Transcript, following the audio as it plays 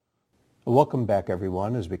Welcome back,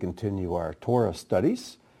 everyone, as we continue our Torah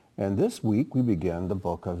studies. And this week we begin the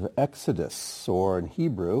book of Exodus, or in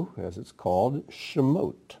Hebrew, as it's called,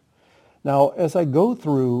 Shemot. Now, as I go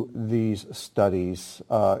through these studies,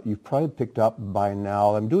 you've probably picked up by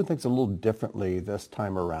now, I'm doing things a little differently this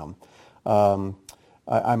time around. I'm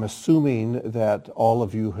assuming that all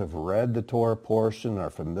of you have read the Torah portion,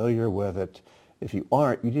 are familiar with it. If you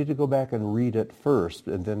aren't, you need to go back and read it first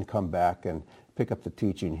and then come back and pick up the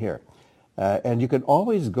teaching here. And you can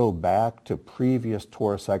always go back to previous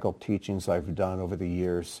Torah cycle teachings I've done over the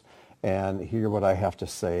years and hear what I have to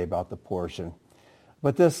say about the portion.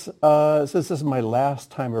 But since this is my last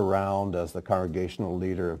time around as the congregational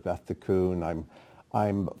leader of Beth Tikkun,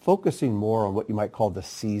 I'm focusing more on what you might call the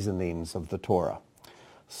seasonings of the Torah.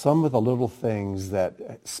 Some of the little things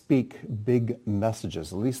that speak big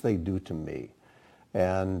messages, at least they do to me.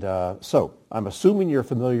 And so I'm assuming you're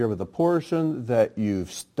familiar with the portion, that you've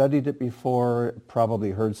studied it before,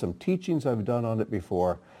 probably heard some teachings I've done on it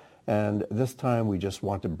before, and this time we just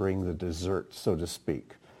want to bring the dessert, so to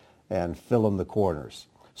speak, and fill in the corners.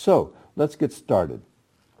 So let's get started.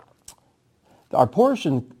 Our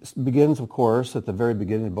portion begins, of course, at the very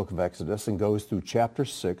beginning of the book of Exodus and goes through chapter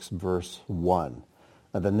 6, verse 1.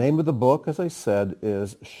 Now, the name of the book, as I said,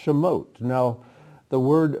 is Shemot. Now, the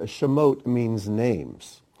word Shemot means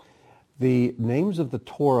names. The names of the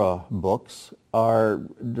Torah books are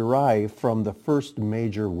derived from the first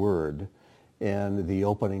major word in the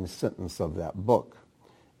opening sentence of that book.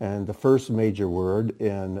 And the first major word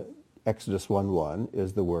in Exodus 1:1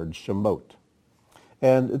 is the word Shemot.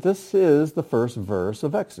 And this is the first verse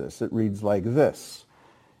of Exodus. It reads like this: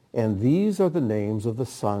 "And these are the names of the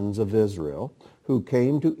sons of Israel who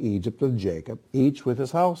came to Egypt with Jacob, each with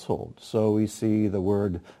his household." So we see the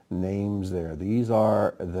word names there. These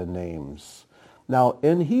are the names. Now,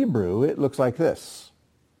 in Hebrew, it looks like this.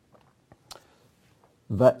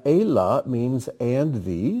 Va'ela means and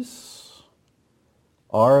these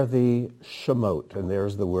are the Shemot. And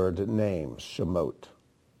there's the word names, Shemot.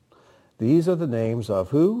 These are the names of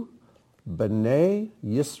who? Bnei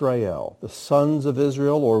Yisrael, the sons of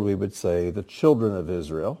Israel, or we would say the children of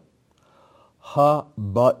Israel.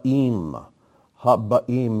 Haba'im.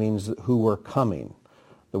 Haba'im means who were coming.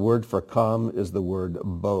 The word for come is the word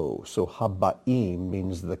bo. So Haba'im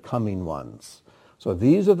means the coming ones. So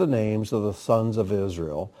these are the names of the sons of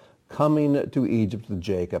Israel coming to Egypt with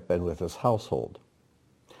Jacob and with his household.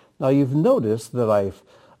 Now you've noticed that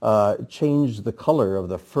I've changed the color of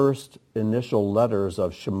the first initial letters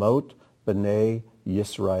of Shemot, Bnei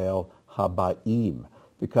Yisrael, Haba'im.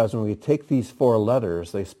 Because when we take these four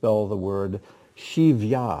letters, they spell the word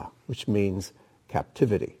Shivya, which means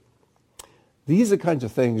captivity. These are the kinds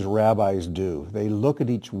of things rabbis do. They look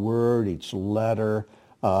at each word, each letter,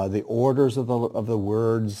 the orders of the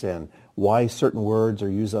words, and why certain words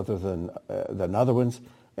are used other than other ones.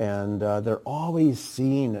 And they're always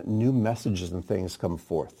seeing new messages and things come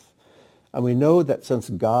forth. And we know that since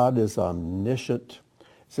God is omniscient,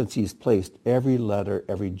 since he's placed every letter,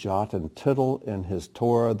 every jot and tittle in his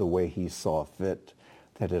Torah the way he saw fit,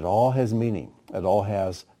 that it all has meaning, it all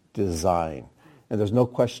has design. And there's no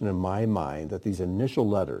question in my mind that these initial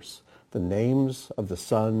letters, the names of the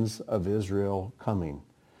sons of Israel coming,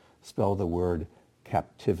 spell the word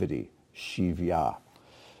captivity, Shivya.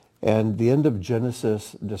 And the end of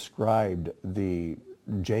Genesis described the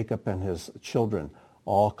Jacob and his children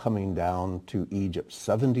all coming down to Egypt,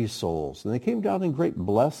 70 souls. And they came down in great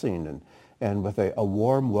blessing and with a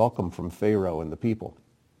warm welcome from Pharaoh and the people.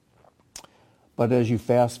 But as you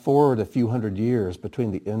fast forward a few hundred years between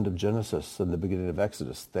the end of Genesis and the beginning of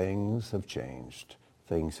Exodus, things have changed.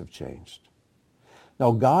 Things have changed. Now,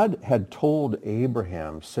 God had told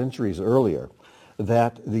Abraham centuries earlier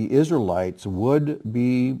that the Israelites would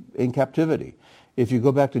be in captivity. If you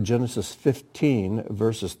go back to Genesis 15,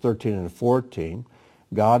 verses 13 and 14,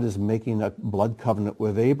 God is making a blood covenant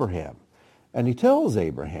with Abraham. And he tells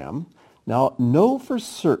Abraham, "Now know for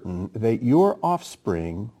certain that your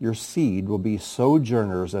offspring, your seed, will be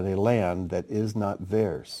sojourners in a land that is not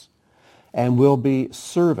theirs, and will be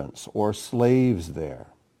servants or slaves there.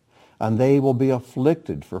 And they will be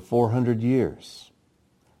afflicted for 400 years.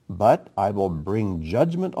 But I will bring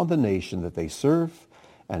judgment on the nation that they serve,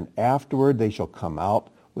 and afterward they shall come out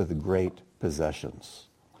with great possessions."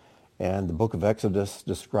 And the book of Exodus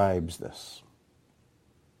describes this.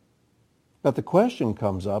 But the question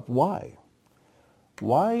comes up, why?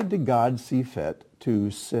 Why did God see fit to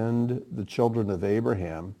send the children of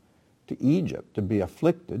Abraham to Egypt to be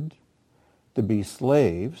afflicted, to be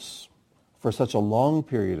slaves for such a long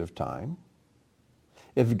period of time?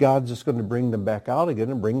 if God's just going to bring them back out again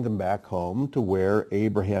and bring them back home to where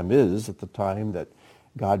Abraham is at the time that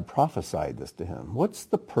God prophesied this to him? What's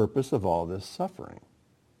the purpose of all this suffering?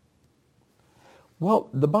 Well,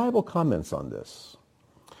 the Bible comments on this.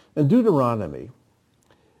 In Deuteronomy,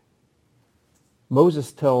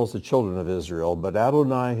 Moses tells the children of Israel, "But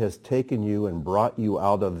Adonai has taken you and brought you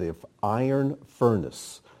out of the iron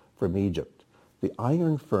furnace from Egypt." The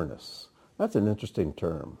iron furnace. That's an interesting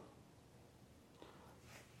term.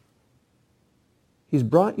 He's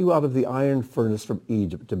brought you out of the iron furnace from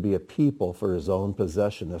Egypt to be a people for his own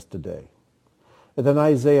possession as today. And then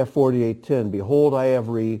Isaiah 48:10, "Behold, I have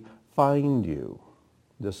refined you."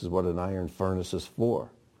 This is what an iron furnace is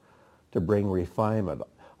for, to bring refinement.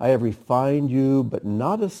 "I have refined you, but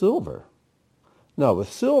not as silver." No,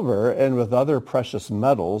 with silver and with other precious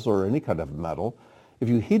metals or any kind of metal, if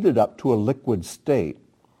you heat it up to a liquid state,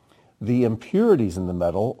 the impurities in the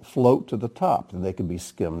metal float to the top and they can be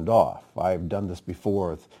skimmed off. I've done this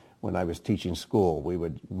before when I was teaching school. We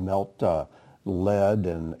would melt lead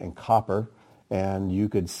and copper, and you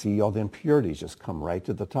could see all the impurities just come right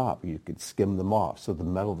to the top. You could skim them off, so the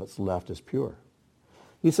metal that's left is pure.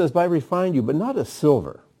 He says, "But I refined you, but not as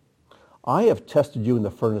silver. I have tested you in the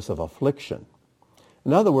furnace of affliction."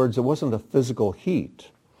 In other words, it wasn't a physical heat.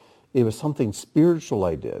 It was something spiritual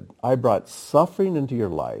I did. I brought suffering into your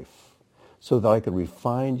life so that I could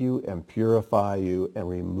refine you and purify you and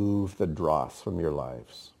remove the dross from your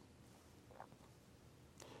lives.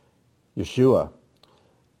 Yeshua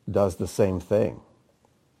does the same thing.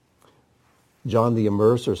 John the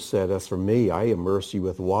Immerser said, "As for me, I immerse you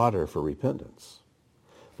with water for repentance.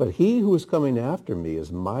 But he who is coming after me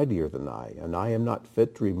is mightier than I, and I am not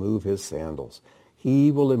fit to remove his sandals.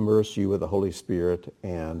 He will immerse you with the Holy Spirit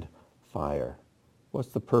and fire." What's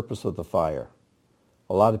the purpose of the fire?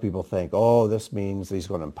 A lot of people think, oh, this means he's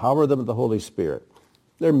going to empower them with the Holy Spirit.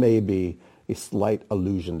 There may be a slight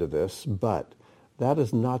allusion to this, but that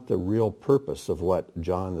is not the real purpose of what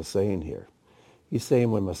John is saying here. He's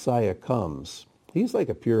saying when Messiah comes, he's like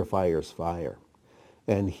a purifier's fire,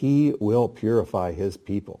 and he will purify his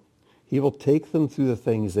people. He will take them through the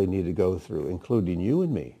things they need to go through, including you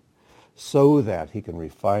and me, so that he can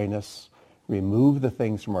refine us, remove the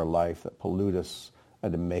things from our life that pollute us,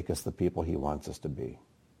 and to make us the people he wants us to be.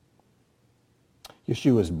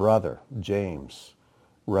 Yeshua's brother, James,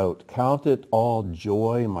 wrote, "Count it all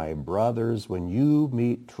joy, my brothers, when you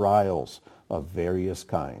meet trials of various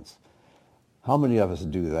kinds." How many of us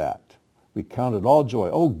do that? We count it all joy.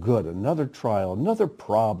 Oh, good, another trial, another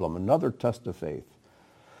problem, another test of faith.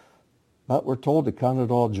 But we're told to count it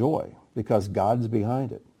all joy because God's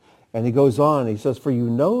behind it. And he goes on, he says, "For you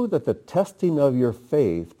know that the testing of your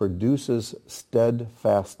faith produces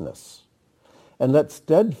steadfastness. And let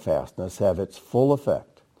steadfastness have its full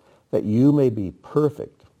effect, that you may be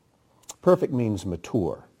perfect." Perfect means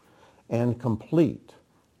mature and complete,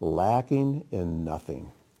 lacking in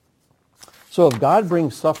nothing. So if God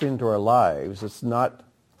brings suffering into our lives, it's not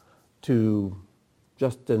to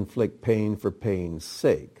just inflict pain for pain's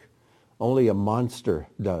sake. Only a monster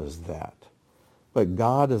does that. But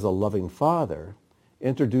God, as a loving Father,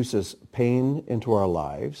 introduces pain into our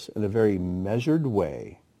lives in a very measured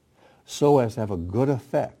way so as to have a good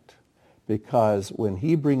effect. Because when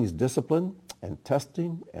he brings discipline and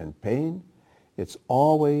testing and pain, it's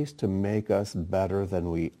always to make us better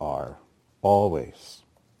than we are. Always.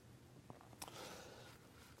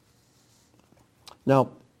 Now,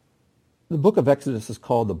 the book of Exodus is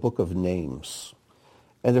called the book of names.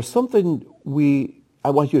 And there's something I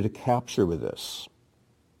want you to capture with this.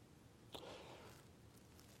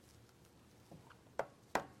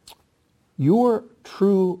 Your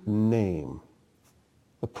true name,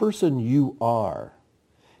 the person you are,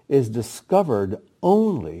 is discovered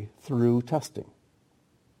only through testing.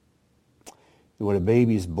 When a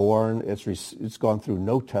baby's born, it's gone through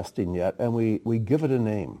no testing yet, and we give it a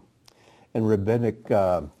name. In rabbinic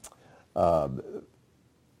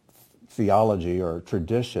theology or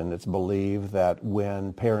tradition, it's believed that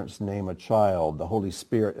when parents name a child, the Holy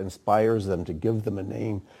Spirit inspires them to give them a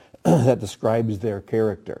name that describes their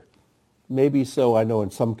character. Maybe so. I know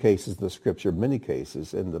in some cases in the Scripture, many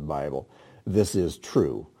cases in the Bible, this is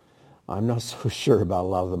true. I'm not so sure about a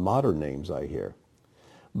lot of the modern names I hear.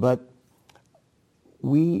 But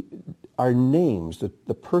our names, the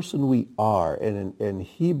person we are, and in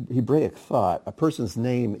Hebraic thought, a person's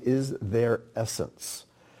name is their essence.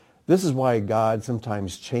 This is why God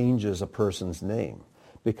sometimes changes a person's name,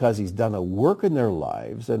 because he's done a work in their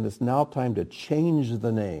lives, and it's now time to change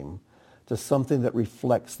the name to something that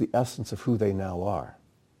reflects the essence of who they now are.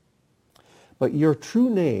 But your true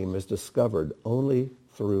name is discovered only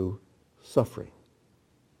through suffering.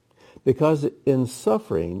 Because in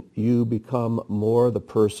suffering, you become more the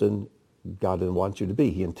person God wants you to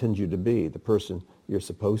be. He intends you to be, the person you're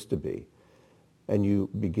supposed to be. And you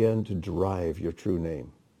begin to derive your true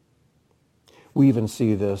name. We even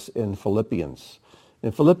see this in Philippians.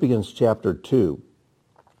 In Philippians chapter 2,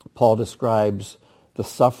 Paul describes the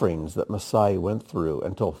sufferings that Messiah went through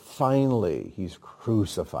until finally he's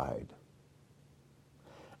crucified.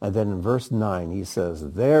 And then in verse 9 he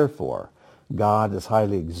says, "Therefore God has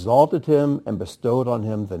highly exalted him and bestowed on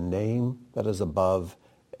him the name that is above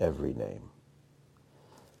every name."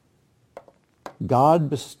 God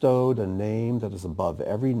bestowed a name that is above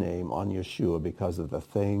every name on Yeshua because of the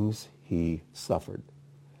things he suffered.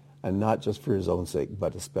 And not just for his own sake,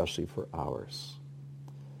 but especially for ours.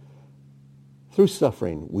 Through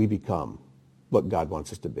suffering, we become what God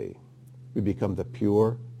wants us to be. We become the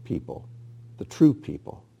pure people, the true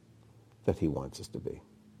people that he wants us to be.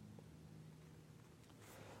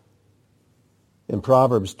 In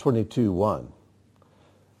Proverbs 22:1,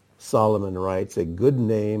 Solomon writes, "A good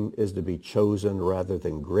name is to be chosen rather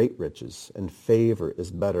than great riches, and favor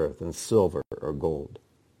is better than silver or gold."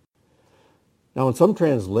 Now, in some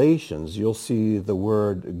translations, you'll see the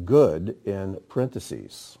word good in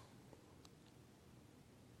parentheses.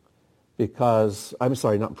 Because, I'm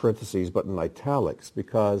sorry, not parentheses, but in italics,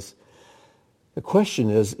 because the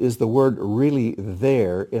question is the word really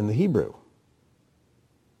there in the Hebrew?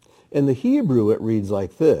 In the Hebrew, it reads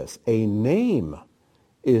like this: "A name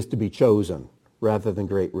is to be chosen rather than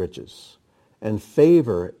great riches, and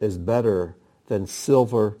favor is better than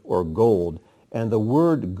silver or gold." And the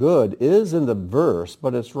word good is in the verse,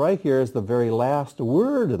 but it's right here as the very last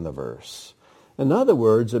word in the verse. In other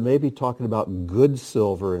words, it may be talking about good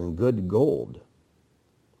silver and good gold.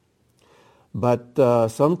 But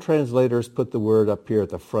some translators put the word up here at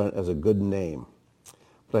the front as a good name.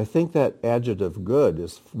 But I think that adjective good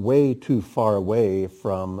is way too far away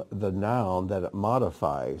from the noun that it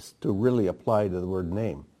modifies to really apply to the word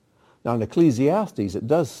name. Now in Ecclesiastes, it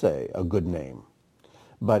does say a good name.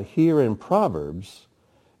 But here in Proverbs,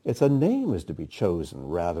 it's a name is to be chosen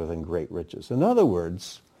rather than great riches. In other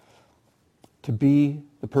words, to be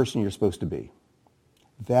the person you're supposed to be.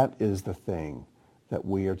 That is the thing that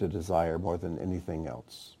we are to desire more than anything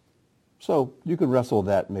else. So you can wrestle with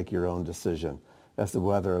that and make your own decision as to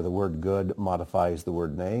whether the word good modifies the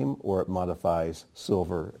word name or it modifies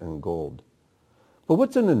silver and gold. But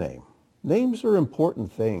what's in a name? Names are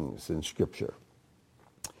important things in Scripture.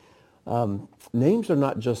 Names are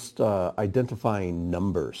not just identifying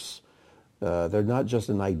numbers. They're not just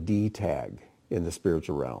an ID tag in the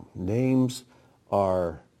spiritual realm. Names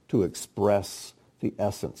are to express the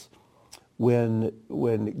essence.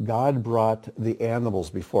 When God brought the animals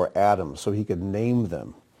before Adam so he could name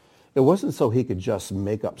them, it wasn't so he could just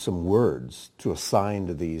make up some words to assign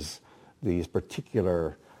to these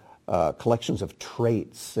particular collections of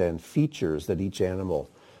traits and features that each animal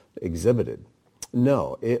exhibited.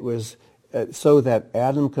 No, it was so that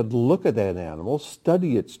Adam could look at that animal,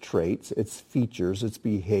 study its traits, its features, its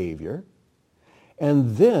behavior,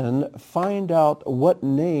 and then find out what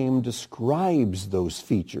name describes those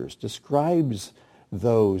features, describes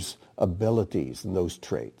those abilities and those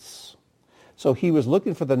traits. So he was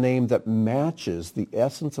looking for the name that matches the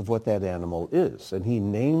essence of what that animal is, and he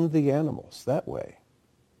named the animals that way.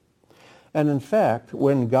 And in fact,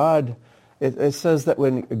 when God... It says that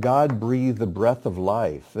when God breathed the breath of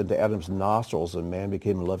life into Adam's nostrils and man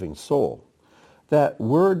became a living soul, that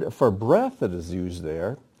word for breath that is used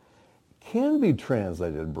there can be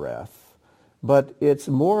translated breath, but it's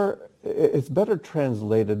better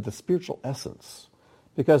translated the spiritual essence,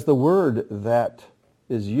 because the word that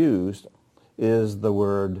is used is the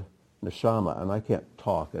word neshama, and I can't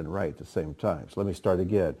talk and write at the same time, so let me start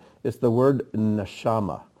again. It's the word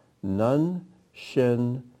neshama, nun,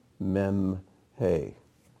 shin, mem, hey.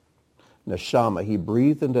 Neshama. He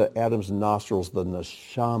breathed into Adam's nostrils the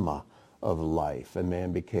neshama of life, and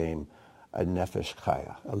man became a nefesh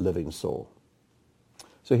chaya, a living soul.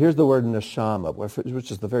 So here's the word neshama,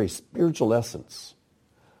 which is the very spiritual essence.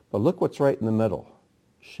 But look what's right in the middle.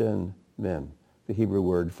 Shin, mem, the Hebrew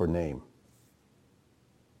word for name.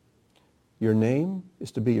 Your name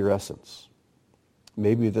is to be your essence.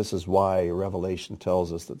 Maybe this is why Revelation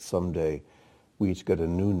tells us that someday we each get a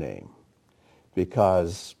new name,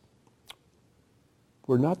 because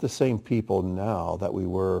we're not the same people now that we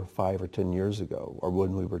were 5 or 10 years ago or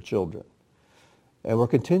when we were children. And we're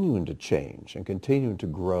continuing to change and continuing to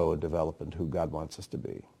grow and develop into who God wants us to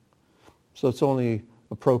be. So it's only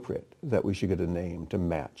appropriate that we should get a name to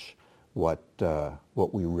match what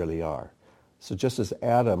we really are. So just as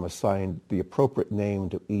Adam assigned the appropriate name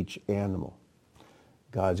to each animal,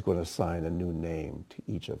 God's going to assign a new name to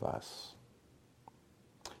each of us.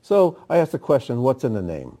 So I asked the question, what's in the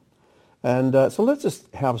name? And so let's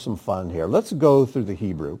just have some fun here. Let's go through the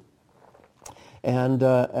Hebrew and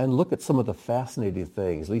look at some of the fascinating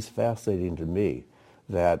things, at least fascinating to me,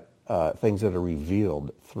 that things that are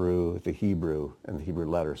revealed through the Hebrew and the Hebrew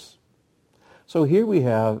letters. So here we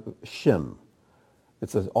have Shem.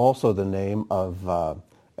 It's also the name of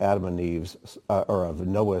Adam and Eve's, or of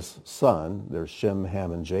Noah's son. There's Shem,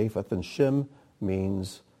 Ham, and Japheth, and Shem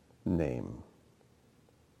means name.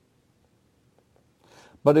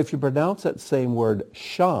 But if you pronounce that same word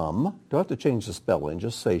Sham, don't have to change the spelling,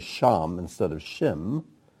 just say Sham instead of Shem,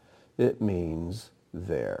 it means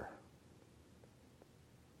there.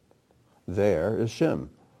 There is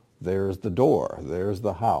Shem. There's the door. There's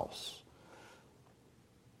the house.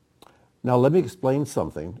 Now let me explain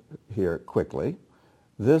something here quickly.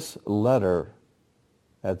 This letter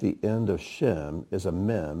at the end of Shem is a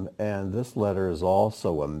mem, and this letter is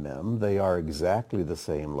also a mem. They are exactly the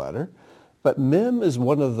same letter. But mem is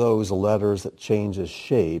one of those letters that changes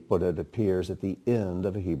shape when it appears at the end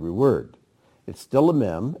of a Hebrew word. It's still a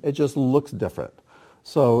mem, it just looks different.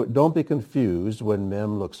 So don't be confused when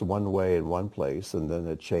mem looks one way in one place and then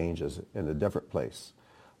it changes in a different place.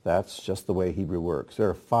 That's just the way Hebrew works. There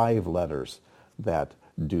are 5 letters that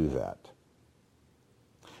do that.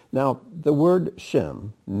 Now, the word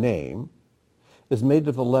Shem, name, is made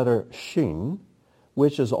of the letter Shin,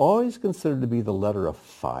 which is always considered to be the letter of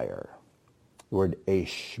fire. The word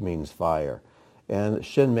Aish means fire. And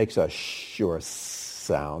Shin makes a sh or a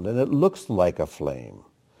sound, and it looks like a flame.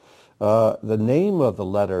 The name of the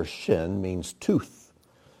letter Shin means tooth.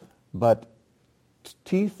 But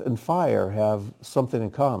teeth and fire have something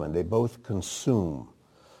in common. They both consume.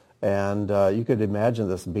 And you could imagine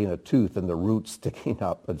this being a tooth and the root sticking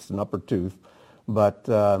up. It's an upper tooth. But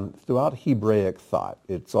throughout Hebraic thought,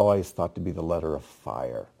 it's always thought to be the letter of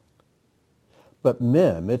fire. But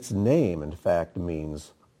mem, its name, in fact,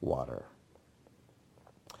 means water.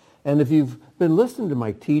 And if you've been listening to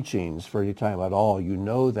my teachings for any time at all, you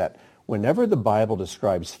know that whenever the Bible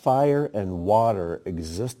describes fire and water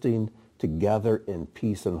existing together in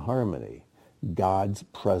peace and harmony, God's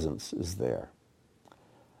presence is there.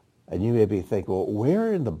 And you may be thinking, well,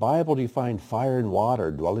 where in the Bible do you find fire and water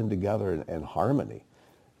dwelling together in harmony?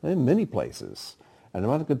 In many places. And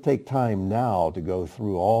I'm not going to take time now to go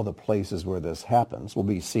through all the places where this happens. We'll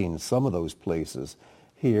be seeing some of those places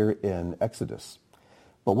here in Exodus.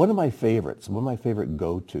 But one of my favorites, one of my favorite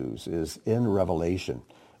go-tos is in Revelation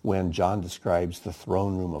when John describes the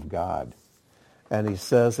throne room of God. And he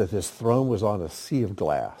says that his throne was on a sea of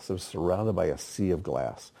glass. It was surrounded by a sea of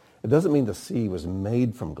glass. It doesn't mean the sea was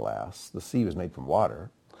made from glass. The sea was made from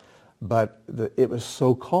water. But it was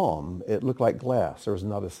so calm, it looked like glass. There was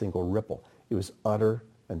not a single ripple. It was utter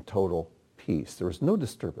and total peace. There was no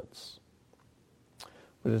disturbance.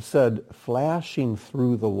 But it said, flashing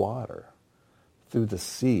through the water, through the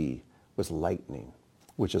sea, was lightning,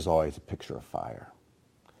 which is always a picture of fire.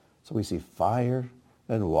 So we see fire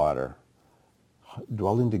and water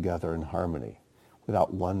dwelling together in harmony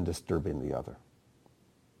without one disturbing the other.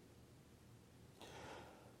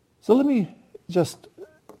 So let me just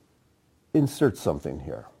insert something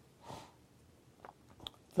here.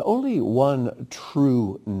 The only one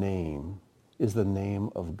true name is the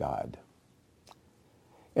name of God.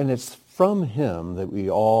 And it's from him that we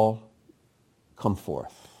all come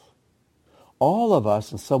forth. All of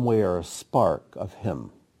us in some way are a spark of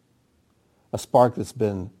him. A spark that's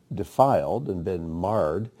been defiled and been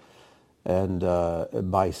marred and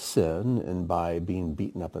by sin and by being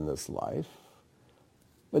beaten up in this life.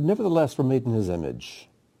 But nevertheless, we're made in his image.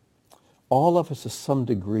 All of us to some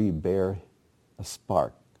degree bear a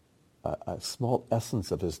spark, a small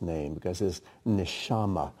essence of his name, because his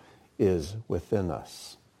neshama is within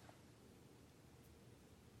us.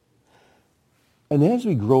 And as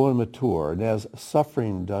we grow and mature, and as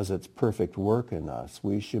suffering does its perfect work in us,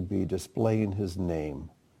 we should be displaying his name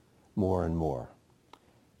more and more.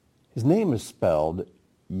 His name is spelled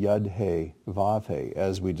Yud-He-Vav-He,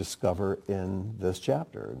 as we discover in this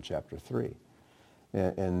chapter, in chapter 3,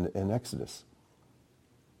 in Exodus.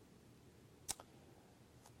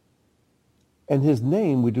 And his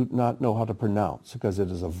name we do not know how to pronounce because it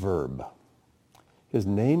is a verb. His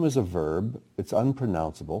name is a verb. It's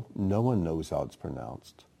unpronounceable. No one knows how it's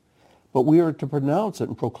pronounced. But we are to pronounce it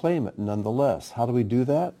and proclaim it nonetheless. How do we do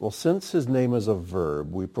that? Well, since his name is a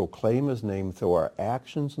verb, we proclaim his name through our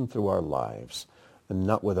actions and through our lives, and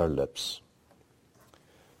not with our lips.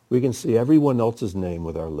 We can see everyone else's name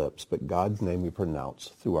with our lips, but God's name we pronounce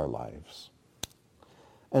through our lives.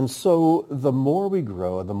 And so the more we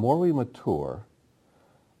grow, the more we mature,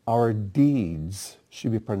 our deeds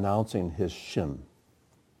should be pronouncing his Shem.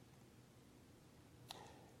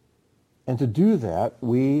 And to do that,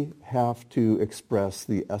 we have to express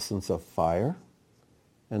the essence of fire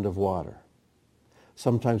and of water.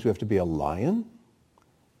 Sometimes we have to be a lion,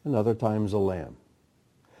 and other times a lamb.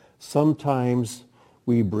 Sometimes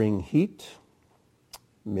we bring heat,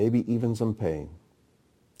 maybe even some pain.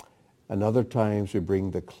 And other times we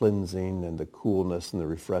bring the cleansing and the coolness and the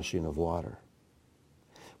refreshing of water.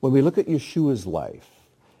 When we look at Yeshua's life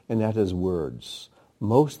and at his words,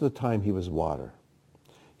 most of the time he was water.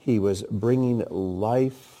 He was bringing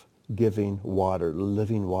life-giving water,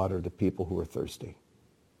 living water to people who were thirsty.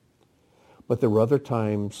 But there were other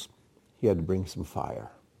times he had to bring some fire.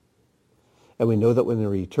 And we know that when he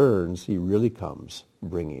returns, he really comes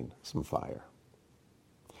bringing some fire.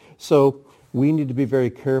 So we need to be very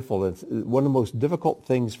careful. One of the most difficult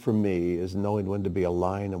things for me is knowing when to be a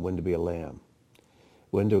lion and when to be a lamb,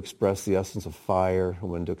 when to express the essence of fire and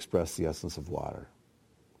when to express the essence of water.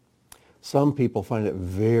 Some people find it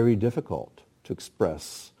very difficult to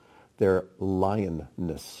express their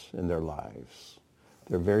lionness in their lives.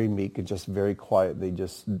 They're very meek and just very quiet. They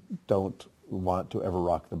just don't want to ever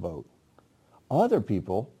rock the boat. Other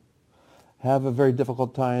people have a very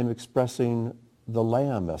difficult time expressing the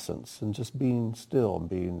lamb essence and just being still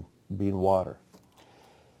and being water.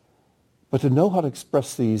 But to know how to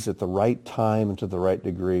express these at the right time and to the right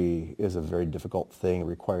degree is a very difficult thing. It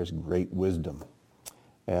requires great wisdom.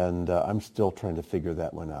 And I'm still trying to figure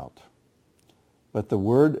that one out. But the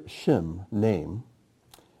word Shem, name,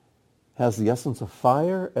 has the essence of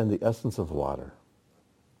fire and the essence of water.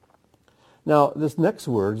 Now, this next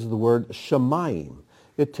word is the word Shemayim.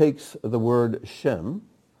 It takes the word Shem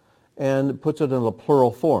and puts it in a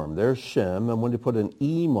plural form. There's Shem, and when you put an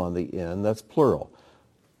im on the end, that's plural.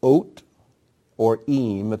 Ot or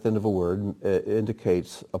im at the end of a word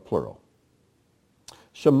indicates a plural.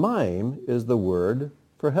 Shemayim is the word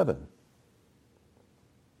for heaven.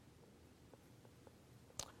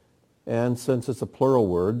 And since it's a plural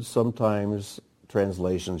word, sometimes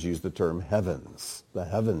translations use the term heavens, the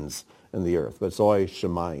heavens and the earth, but it's always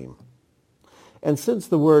Shemayim. And since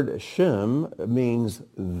the word Shem means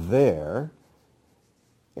there,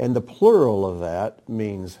 and the plural of that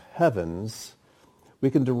means heavens,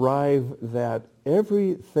 we can derive that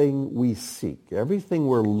everything we seek, everything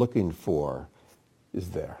we're looking for is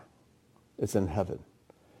there. It's in heaven.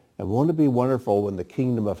 And won't it be wonderful when the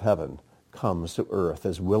kingdom of heaven comes to earth,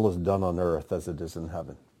 as will is done on earth as it is in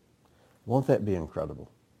heaven? Won't that be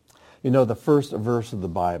incredible? You know, the first verse of the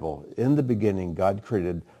Bible, in the beginning, God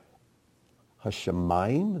created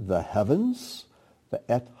Hashemayim, the heavens, the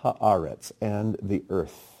et haaretz, and the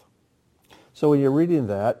earth. So when you're reading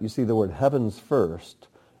that, you see the word heavens first,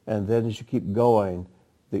 and then as you keep going,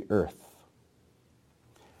 the earth.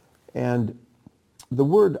 And the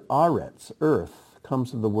word aretz, earth,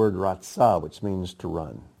 comes from the word ratzah, which means to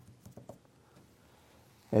run.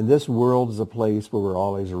 And this world is a place where we're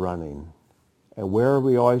always running. And where are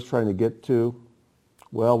we always trying to get to?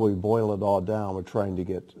 Well, we boil it all down. We're trying to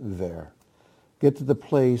get there. Get to the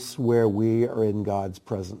place where we are in God's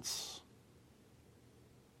presence.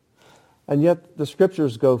 And yet the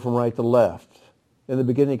scriptures go from right to left. In the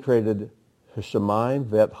beginning he created Hashemayim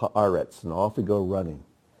vet haaretz, and off we go running.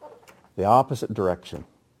 The opposite direction.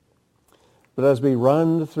 But as we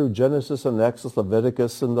run through Genesis and Exodus,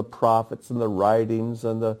 Leviticus and the prophets and the writings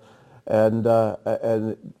and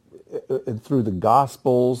through the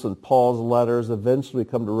Gospels and Paul's letters, eventually we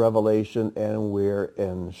come to Revelation and we're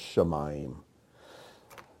in Shemayim.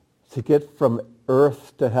 To get from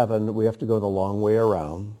earth to heaven, we have to go the long way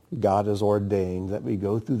around. God has ordained that we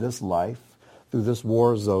go through this life, through this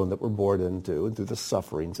war zone that we're born into, and through the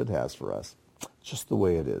sufferings it has for us. Just the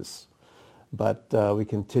way it is. But we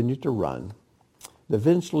continue to run.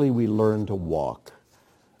 Eventually we learn to walk.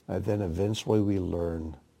 Then eventually we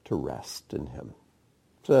learn to rest in him.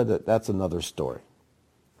 So that's another story.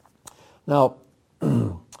 Now,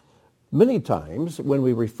 many times when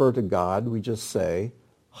we refer to God, we just say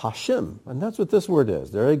Hashem. And that's what this word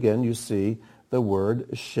is. There again, you see the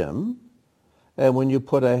word Shem. And when you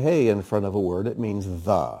put a hey in front of a word, it means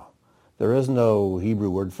the. There is no Hebrew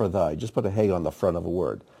word for the. You just put a hey on the front of a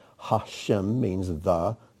word. Hashem means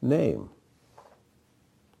the name.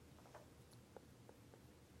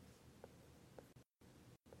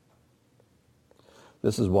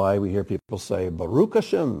 This is why we hear people say, Baruch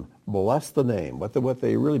Hashem, bless the name. What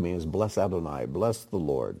they really mean is bless Adonai, bless the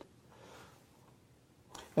Lord.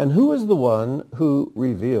 And who is the one who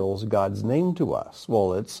reveals God's name to us?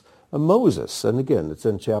 Well, it's Moses. And again, it's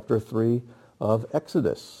in chapter 3 of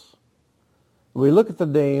Exodus. We look at the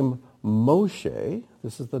name Moshe,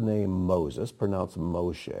 this is the name Moses, pronounced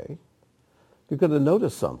Moshe, you're going to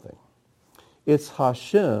notice something. It's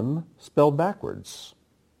Hashem spelled backwards.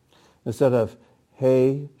 Instead of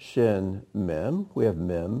Hey, Shin, Mem, we have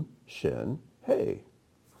Mem, Shin, Hey.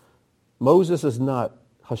 Moses is not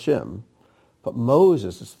Hashem, but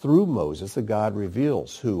Moses, it's through Moses that God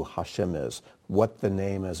reveals who Hashem is, what the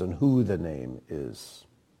name is, and who the name is.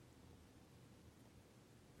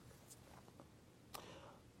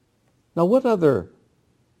 Now, what other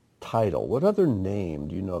title, what other name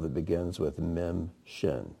do you know that begins with Mem,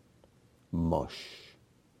 Shin? Mosh.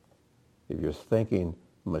 If you're thinking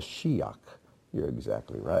Mashiach, you're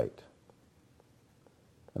exactly right.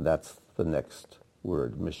 And that's the next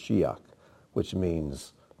word, Mashiach, which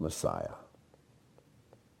means Messiah.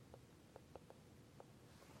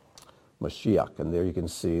 Mashiach, and there you can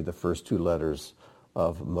see the first two letters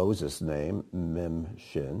of Moses' name, Mem,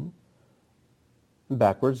 Shin.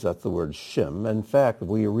 Backwards, that's the word Shem. In fact, if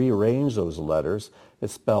we rearrange those letters, it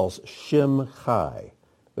spells Shem Chai,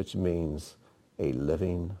 which means a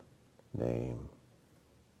living name.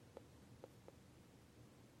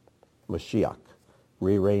 Mashiach.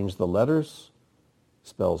 Rearrange the letters,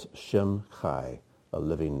 spells Shem Chai, a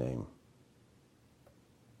living name.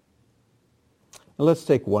 Now let's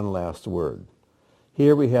take one last word.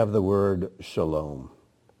 Here we have the word shalom.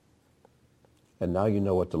 And now you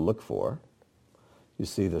know what to look for. You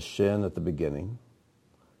see the shin at the beginning,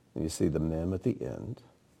 and you see the mem at the end,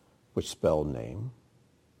 which spell name.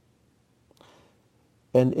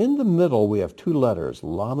 And in the middle we have two letters,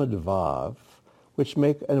 lamed vav, which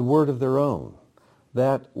make a word of their own.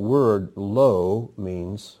 That word, lo,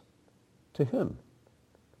 means to him.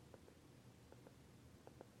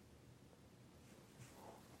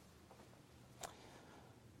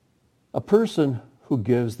 A person who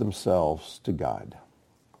gives themselves to God,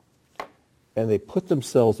 and they put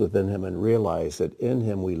themselves within him and realize that in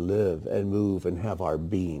him we live and move and have our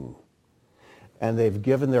being, and they've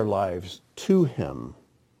given their lives to him,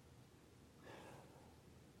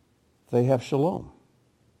 they have shalom.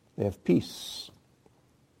 They have peace.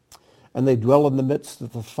 And they dwell in the midst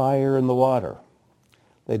of the fire and the water.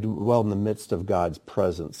 They dwell in the midst of God's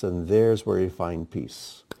presence, and there's where you find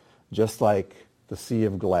peace. Just like the sea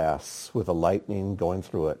of glass with the lightning going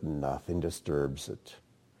through it, nothing disturbs it.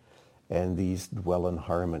 And these dwell in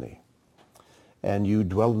harmony. And you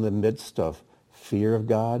dwell in the midst of fear of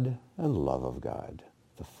God and love of God,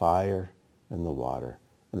 the fire and the water.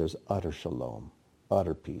 And there's utter shalom,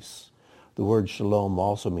 utter peace. The word shalom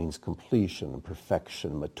also means completion,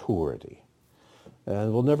 perfection, maturity.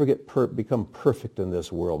 And we'll never become perfect in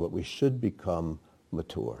this world, but we should become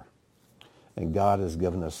mature. And God has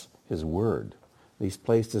given us his word. He's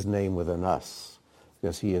placed his name within us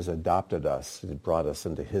because he has adopted us and brought us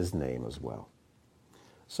into his name as well.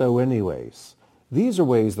 So anyways, these are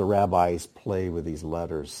ways the rabbis play with these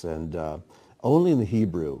letters, and only in the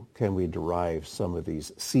Hebrew can we derive some of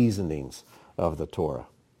these seasonings of the Torah.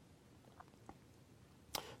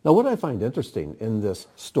 Now, what I find interesting in this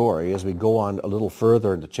story as we go on a little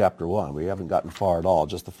further into chapter 1, we haven't gotten far at all,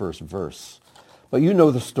 just the first verse. But you know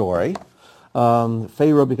the story.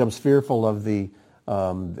 Pharaoh becomes fearful of the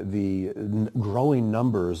growing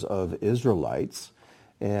numbers of Israelites,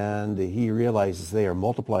 and he realizes they are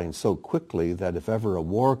multiplying so quickly that if ever a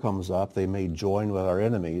war comes up, they may join with our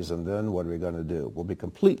enemies, and then what are we going to do? We'll be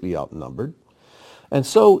completely outnumbered. And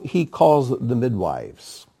so he calls the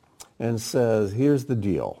midwives and says, here's the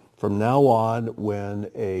deal. From now on, when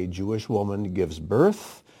a Jewish woman gives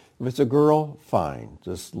birth, if it's a girl, fine.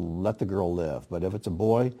 Just let the girl live. But if it's a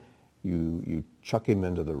boy, you chuck him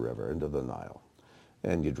into the river, into the Nile,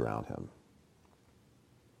 and you drown him.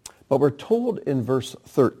 But we're told in verse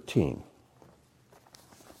 13,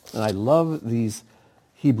 and I love these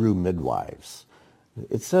Hebrew midwives.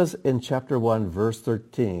 It says in chapter 1, verse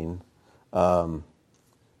 13,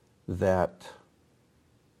 that,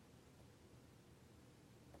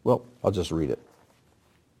 well, I'll just read it.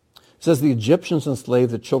 It says, the Egyptians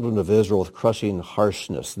enslaved the children of Israel with crushing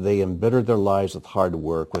harshness. They embittered their lives with hard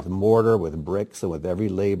work, with mortar, with bricks, and with every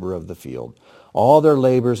labor of the field. All their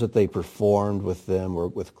labors that they performed with them were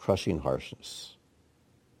with crushing harshness.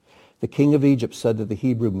 The king of Egypt said to the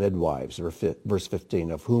Hebrew midwives, verse 15,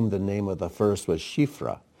 of whom the name of the first was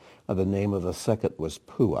Shiphrah, and the name of the second was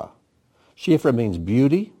Puah. Shiphrah means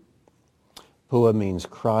beauty. Puah means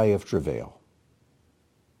cry of travail.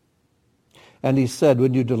 And he said,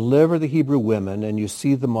 when you deliver the Hebrew women and you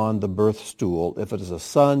see them on the birth stool, if it is a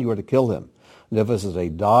son, you are to kill him. And if it is a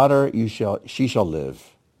daughter, she shall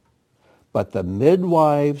live. But the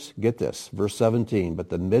midwives, get this, verse 17, but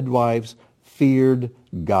the midwives feared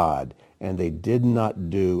God and they did not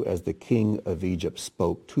do as the king of Egypt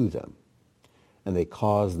spoke to them, and they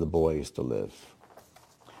caused the boys to live.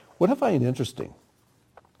 What I find interesting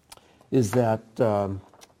is that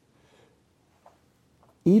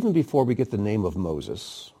even before we get the name of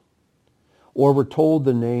Moses, or we're told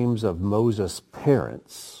the names of Moses'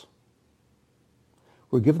 parents,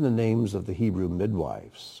 we're given the names of the Hebrew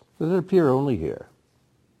midwives that appear only here,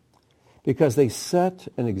 because they set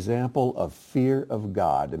an example of fear of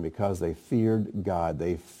God, and because they feared God,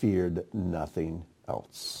 they feared nothing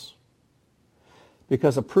else.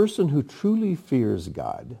 Because a person who truly fears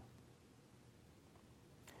God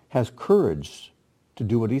has courage to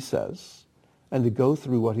do what he says and to go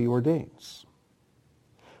through what he ordains.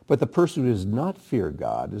 But the person who does not fear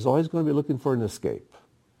God is always going to be looking for an escape,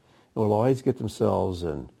 and will always get themselves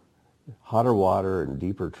in hotter water and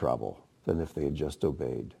deeper trouble than if they had just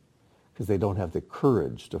obeyed, because they don't have the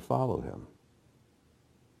courage to follow him.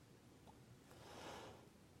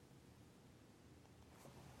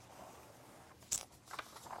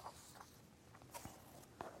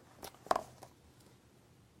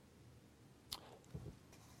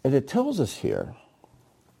 And it tells us here,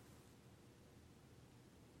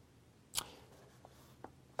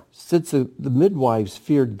 since the midwives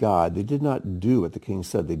feared God, they did not do what the king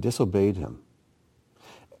said. They disobeyed him.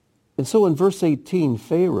 And so in verse 18,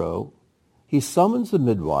 Pharaoh, he summons the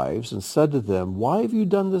midwives and said to them, "Why have you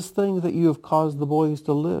done this thing that you have caused the boys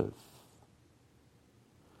to live?"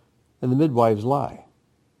 And the midwives lie.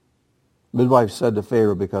 Midwives said to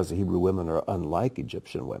Pharaoh, because the Hebrew women are unlike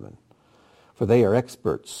Egyptian women, for they are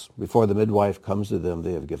experts. Before the midwife comes to them,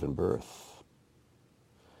 they have given birth.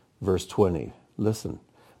 Verse 20, listen.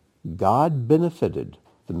 God benefited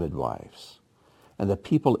the midwives, and the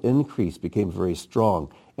people increased, became very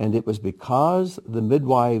strong. And it was because the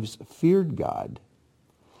midwives feared God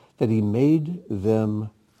that he made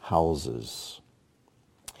them houses.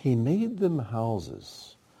 He made them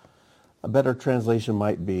houses. A better translation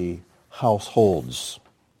might be households.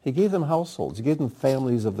 He gave them households. He gave them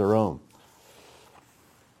families of their own.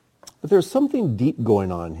 But there's something deep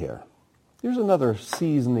going on here. Here's another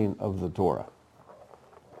seasoning of the Torah.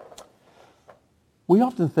 We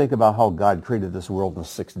often think about how God created this world in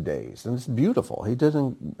 6 days, and it's beautiful. He did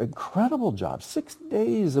an incredible job. 6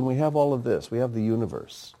 days, and we have all of this. We have the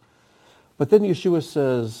universe. But then Yeshua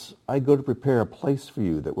says, "I go to prepare a place for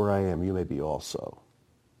you, that where I am, you may be also."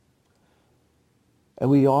 And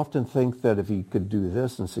we often think that if he could do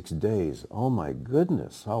this in 6 days, oh my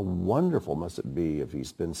goodness, how wonderful must it be if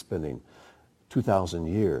he's been spending 2,000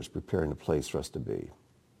 years preparing a place for us to be.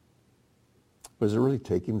 But does it really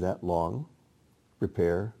take him that long?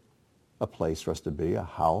 Prepare a place for us to be, a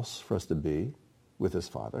house for us to be with his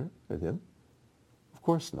Father and him? Of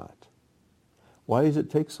course not. Why does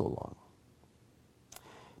it take so long?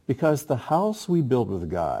 Because the house we build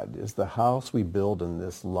with God is the house we build in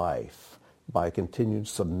this life by continuing to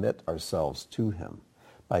submit ourselves to him,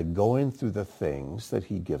 by going through the things that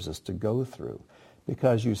he gives us to go through.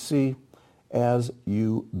 Because you see, as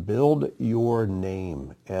you build your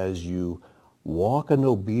name, as you walk in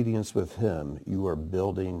obedience with him, you are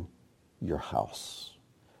building your house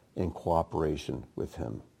in cooperation with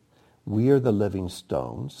him. We are the living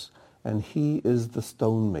stones, and he is the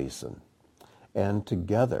stonemason. And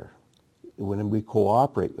together, when we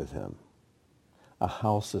cooperate with him, a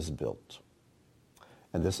house is built.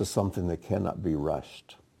 And this is something that cannot be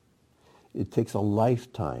rushed. It takes a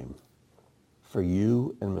lifetime for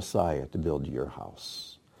you and Messiah to build your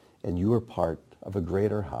house. And you are part of a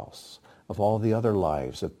greater house, of all the other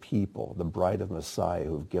lives of people, the bride of Messiah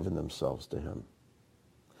who have given themselves to him.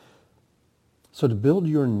 So to build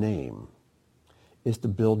your name is to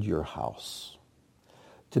build your house.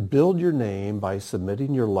 To build your name by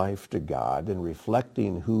submitting your life to God and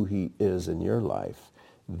reflecting who he is in your life,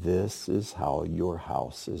 this is how your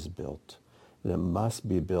house is built. And it must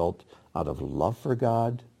be built out of love for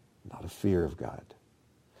God, not of fear of God,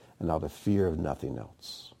 and out of fear of nothing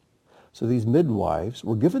else. So these midwives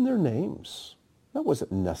were given their names. That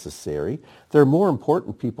wasn't necessary. There are more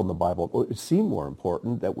important people in the Bible. It seemed more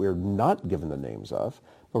important that we're not given the names of,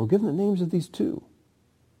 but we're given the names of these two.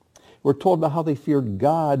 We're told about how they feared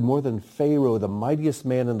God more than Pharaoh, the mightiest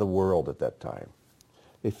man in the world at that time.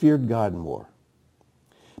 They feared God more.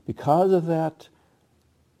 Because of that,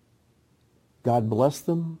 God blessed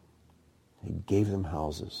them. He gave them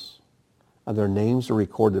houses. And their names are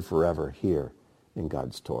recorded forever here in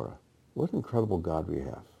God's Torah. What an incredible God we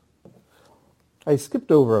have. I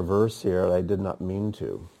skipped over a verse here that I did not mean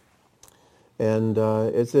to. And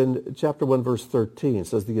it's in chapter 1, verse 13. It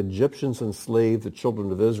says, the Egyptians enslaved the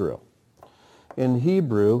children of Israel. In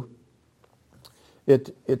Hebrew,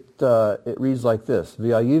 It reads like this: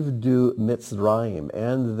 V'ayivdu Mitzrayim,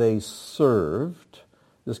 and they served.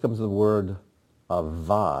 This comes from the word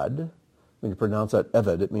avad. When you pronounce that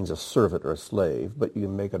eved, it means a servant or a slave, but you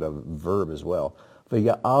can make it a verb as well.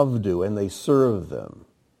 V'ya'avdu, and they served them,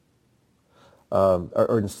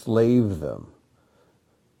 or enslaved them.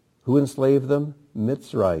 Who enslaved them?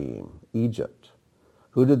 Mitzrayim, Egypt.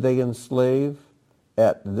 Who did they enslave?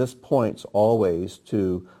 At this point, always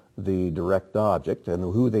to the direct object, and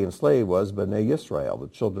who they enslaved was Bnei Yisrael, the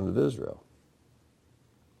children of Israel.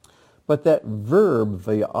 But that verb,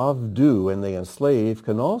 v'ya'avdu, and they enslaved,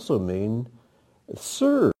 can also mean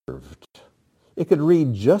served. It could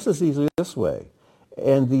read just as easily this way: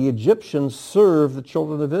 and the Egyptians served the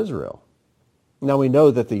children of Israel. Now we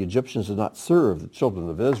know that the Egyptians did not serve the children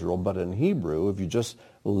of Israel, but in Hebrew, if you just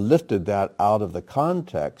lifted that out of the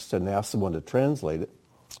context and asked someone to translate it,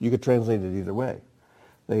 you could translate it either way.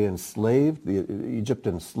 Egypt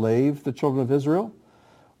enslaved the children of Israel,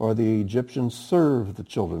 or the Egyptians served the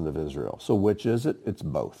children of Israel. So which is it? It's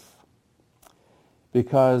both.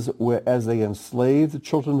 Because as they enslaved the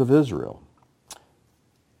children of Israel,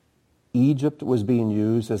 Egypt was being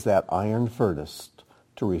used as that iron furnace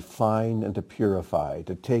to refine and to purify,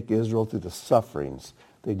 to take Israel through the sufferings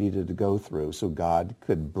they needed to go through so God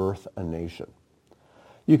could birth a nation.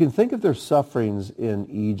 You can think of their sufferings in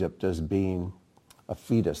Egypt as being a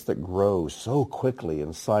fetus that grows so quickly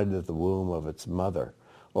inside of the womb of its mother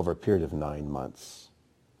over a period of 9 months.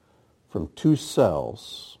 From 2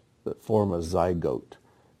 cells that form a zygote,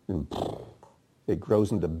 and it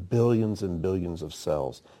grows into billions and billions of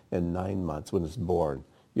cells. In 9 months, when it's born,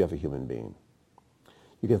 you have a human being.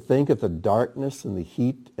 You can think of the darkness and the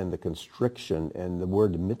heat and the constriction, and the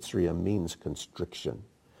word Mitzrayim means constriction.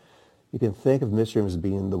 You can think of Mitzrayim as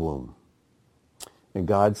being the womb. And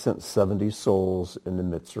God sent 70 souls into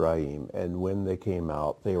Mitzrayim, and when they came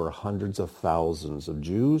out, they were hundreds of thousands of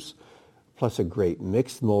Jews, plus a great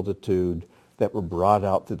mixed multitude that were brought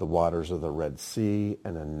out through the waters of the Red Sea,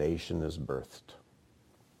 and a nation is birthed.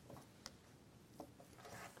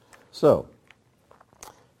 So,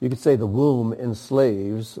 you could say the womb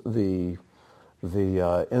enslaves the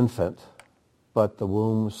infant, but the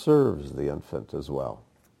womb serves the infant as well.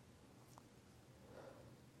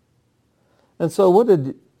 And so what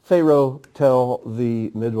did Pharaoh tell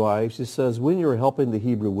the midwives? He says, when you're helping the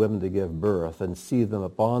Hebrew women to give birth, and see them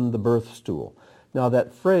upon the birth stool. Now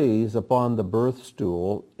that phrase, upon the birth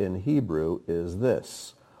stool, in Hebrew is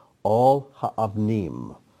this: all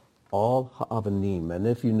ha'avnim. All ha'avanim. And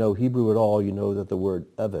if you know Hebrew at all, you know that the word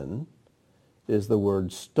evan is the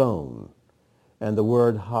word stone. And the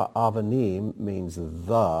word ha'avanim means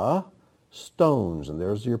the stones. And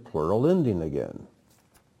there's your plural ending again.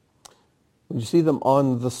 When you see them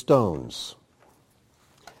on the stones.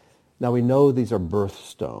 Now we know these are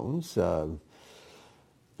birthstones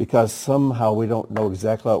because somehow we don't know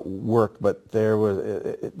exactly how it worked, but there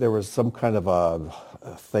was some kind of a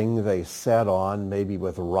thing they sat on, maybe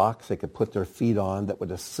with rocks they could put their feet on, that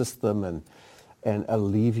would assist them and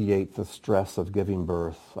alleviate the stress of giving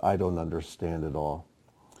birth. I don't understand it all.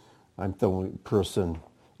 I'm the only person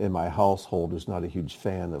in my household who's not a huge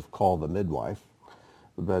fan of Call the Midwife.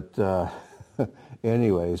 But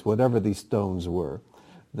anyways, whatever these stones were,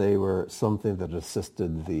 they were something that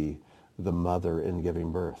assisted the mother in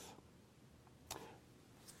giving birth.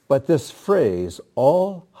 But this phrase,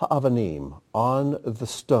 all ha'avanim, on the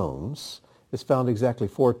stones, is found exactly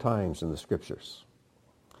 4 times in the scriptures.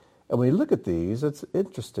 And when you look at these, it's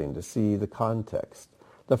interesting to see the context.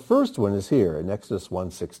 The first one is here in Exodus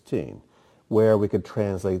 1:16, where we could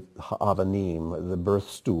translate ha'avanim, the birth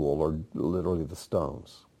stool, or literally the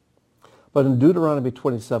stones. But in Deuteronomy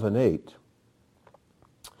 27:8,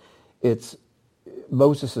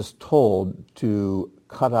 Moses is told to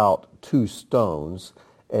cut out 2 stones,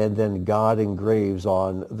 and then God engraves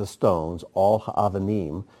on the stones, all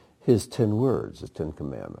ha'avanim, his 10 words, his 10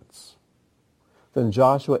 commandments. Then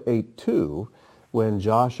Joshua 8:2, when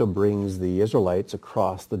Joshua brings the Israelites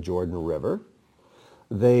across the Jordan River,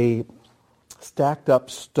 they stacked up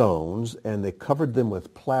stones and they covered them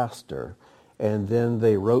with plaster, and then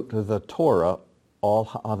they wrote the Torah, all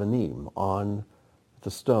ha'avanim, on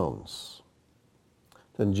the stones.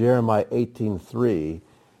 Then Jeremiah 18:3,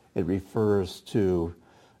 it refers to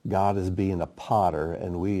God as being a potter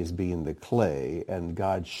and we as being the clay, and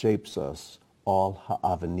God shapes us, all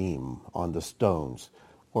ha'avanim, on the stones,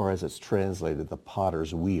 or as it's translated, the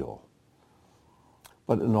potter's wheel.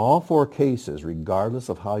 But in all 4 cases, regardless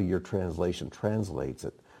of how your translation translates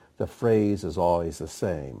it, the phrase is always the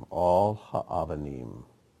same, all ha'avanim,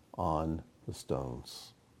 on the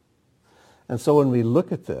stones. And so when we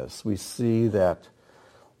look at this, we see that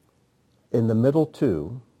In the middle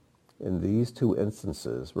two, in these two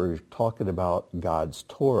instances, we're talking about God's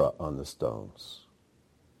Torah on the stones.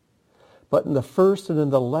 But in the first and in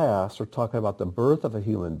the last, we're talking about the birth of a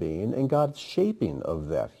human being and God's shaping of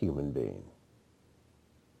that human being.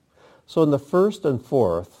 So in the first and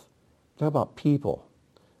fourth, talk about people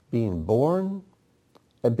being born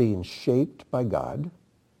and being shaped by God.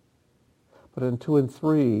 But in 2 and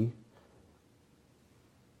 3,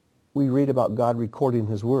 we read about God recording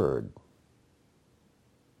his word.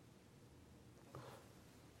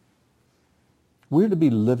 We're to be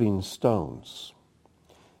living stones.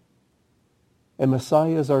 And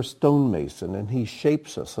Messiah is our stonemason, and he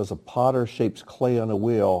shapes us. As a potter shapes clay on a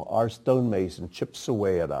wheel, our stonemason chips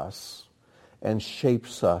away at us and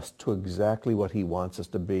shapes us to exactly what he wants us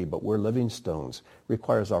to be. But we're living stones. It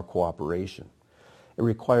requires our cooperation. It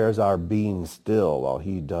requires our being still while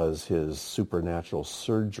he does his supernatural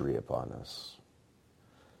surgery upon us.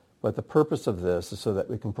 But the purpose of this is so that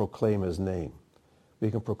we can proclaim his name.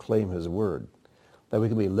 We can proclaim his word. That we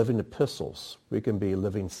can be living epistles. We can be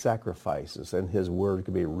living sacrifices, and his word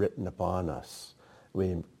can be written upon us.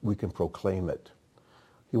 We can proclaim it.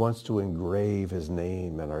 He wants to engrave his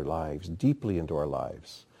name in our lives, deeply into our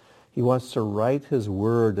lives. He wants to write his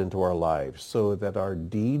word into our lives so that our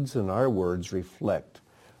deeds and our words reflect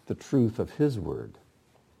the truth of his word.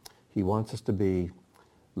 He wants us to be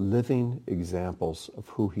living examples of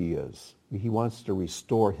who he is. He wants to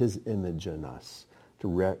restore his image in us, to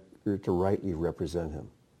rightly represent him.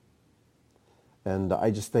 And I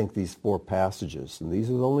just think these 4 passages, and these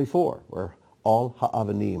are the only 4, where all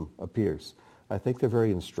ha'avanim appears, I think they're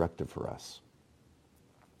very instructive for us.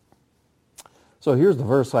 So here's the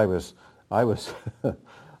verse I was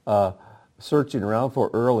searching around for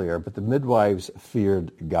earlier. But the midwives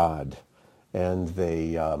feared God, and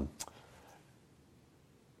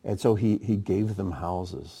so he gave them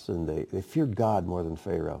houses, and they feared God more than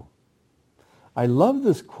Pharaoh. I love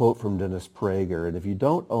this quote from Dennis Prager, and if you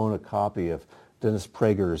don't own a copy of Dennis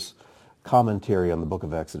Prager's commentary on the book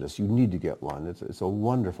of Exodus, you need to get one. It's a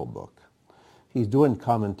wonderful book. He's doing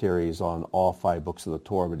commentaries on all 5 books of the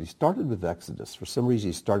Torah, but he started with Exodus. For some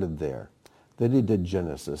reason, he started there. Then he did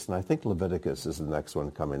Genesis, and I think Leviticus is the next one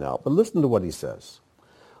coming out. But listen to what he says.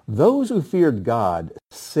 Those who feared God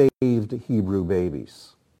saved Hebrew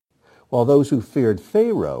babies, while those who feared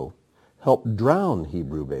Pharaoh helped drown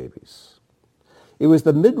Hebrew babies. It was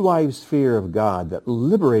the midwives' fear of God that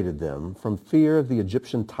liberated them from fear of the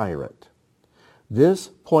Egyptian tyrant. This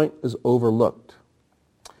point is overlooked.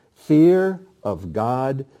 Fear of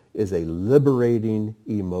God is a liberating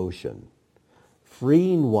emotion,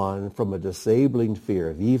 freeing one from a disabling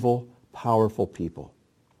fear of evil, powerful people.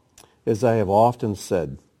 As I have often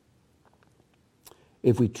said,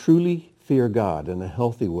 if we truly fear God in a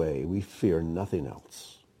healthy way, we fear nothing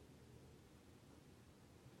else.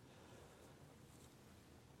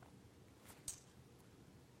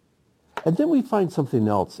 And then we find something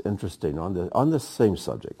else interesting on this same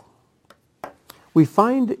subject. We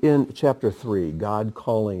find in chapter 3 God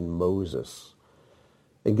calling Moses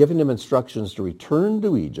and giving him instructions to return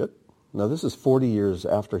to Egypt. Now this is 40 years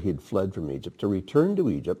after he'd fled from Egypt, to return to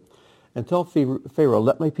Egypt and tell Pharaoh,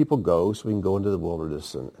 let my people go so we can go into the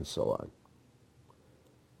wilderness and so on.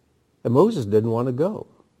 And Moses didn't want to go.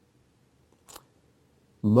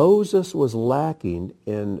 Moses was lacking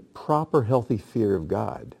in proper healthy fear of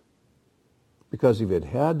God. Because if he had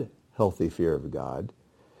had healthy fear of God,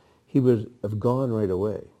 he would have gone right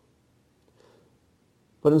away.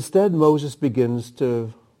 But instead, Moses begins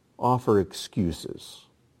to offer excuses.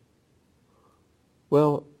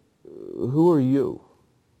 Well, who are you?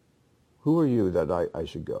 Who are you that I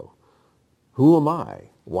should go? Who am I?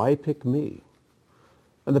 Why pick me?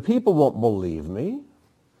 And the people won't believe me.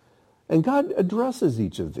 And God addresses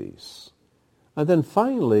each of these. And then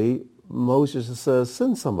finally, Moses says,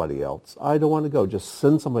 send somebody else. I don't want to go. Just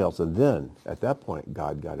send somebody else. And then, at that point,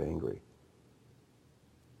 God got angry.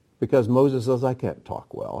 Because Moses says, I can't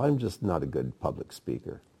talk well. I'm just not a good public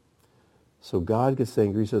speaker. So God gets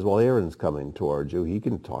angry. He says, well, Aaron's coming towards you. He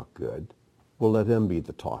can talk good. We'll let him be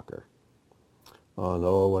the talker. Oh,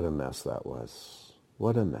 no, what a mess that was.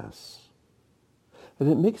 What a mess.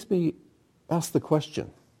 And it makes me ask the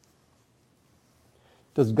question,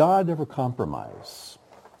 does God ever compromise?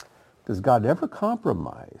 Does God ever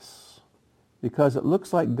compromise? Because it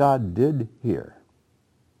looks like God did here.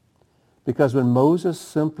 Because when Moses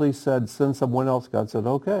simply said, send someone else, God said,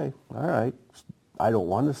 okay, all right. I don't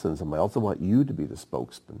want to send somebody else. I want you to be the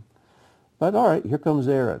spokesman. But all right, here comes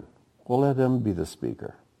Aaron. We'll let him be the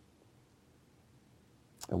speaker.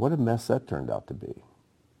 And what a mess that turned out to be.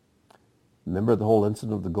 Remember the whole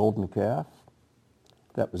incident of the golden calf?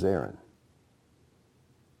 That was Aaron.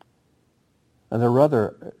 And there are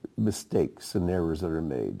other mistakes and errors that are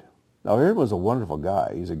made. Now, Aaron was a wonderful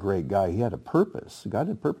guy. He's a great guy. He had a purpose. God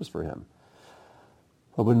had a purpose for him.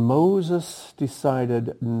 But when Moses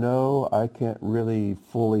decided, no, I can't really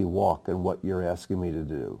fully walk in what you're asking me to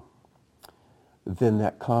do, then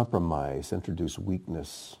that compromise introduced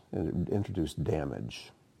weakness and introduced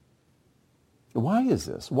damage. Why is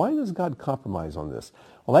this? Why does God compromise on this?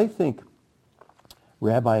 Well, I think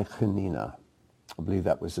Rabbi Hanina, I believe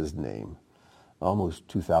that was his name, almost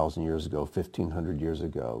 2,000 years ago, 1,500 years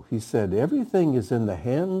ago, he said, everything is in the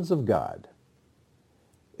hands of God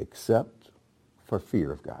except for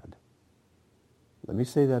fear of God. Let me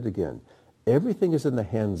say that again. Everything is in the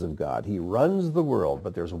hands of God. He runs the world,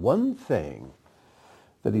 but there's one thing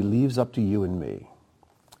that he leaves up to you and me,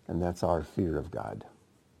 and that's our fear of God.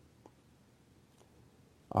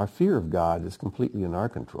 Our fear of God is completely in our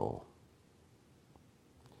control.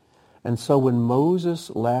 And so when Moses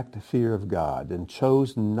lacked fear of God and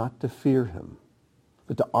chose not to fear him,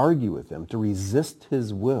 but to argue with him, to resist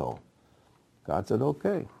his will, God said,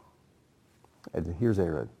 okay. And here's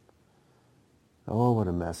Aaron. Oh, what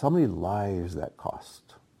a mess. How many lives that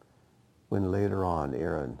cost when later on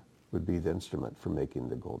Aaron would be the instrument for making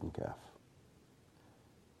the golden calf.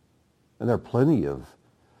 And there are plenty of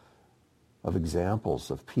examples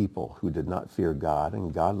of people who did not fear God,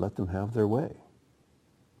 and God let them have their way.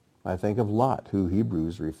 I think of Lot, who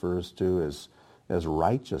Hebrews refers to as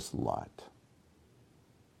righteous Lot.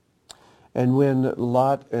 And when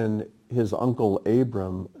Lot and his uncle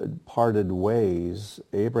Abram parted ways,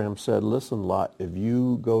 Abraham said, listen, Lot, if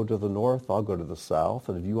you go to the north, I'll go to the south.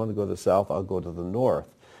 And if you want to go to the south, I'll go to the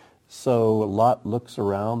north. So Lot looks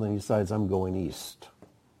around and he decides, I'm going east.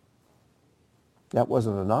 That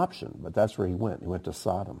wasn't an option, but that's where he went. He went to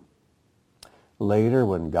Sodom. Later,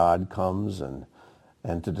 when God comes and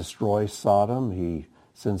to destroy Sodom, he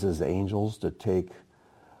sends his angels to take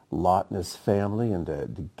Lot and his family and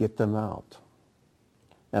to get them out.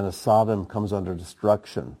 And as Sodom comes under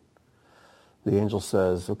destruction, the angel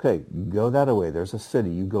says, okay, go that way. There's a city.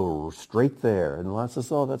 You go straight there. And Lot says,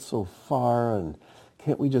 oh, that's so far, and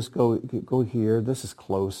can't we just go here? This is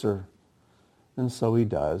closer. And so he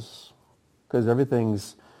does, because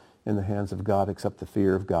everything's in the hands of God except the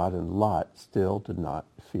fear of God, and Lot still did not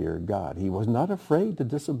fear God. He was not afraid to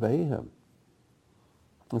disobey him.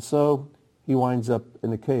 And so he winds up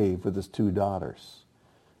in a cave with his two daughters.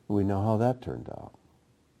 And we know how that turned out.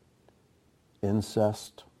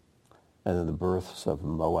 Incest, and then the births of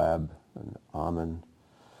Moab and Ammon.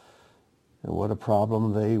 And what a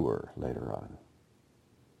problem they were later on.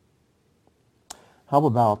 How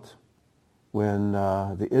about when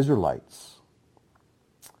the Israelites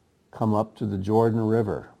come up to the Jordan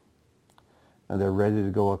River and they're ready to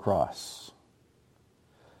go across?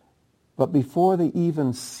 But before they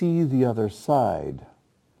even see the other side,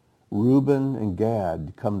 Reuben and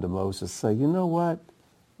Gad come to Moses and say, you know what?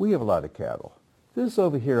 We have a lot of cattle. This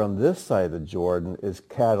over here on this side of the Jordan is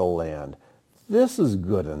cattle land. This is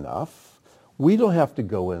good enough. We don't have to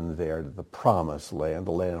go in there to the promised land,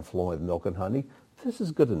 the land flowing with milk and honey. This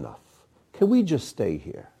is good enough. Can we just stay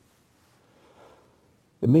here?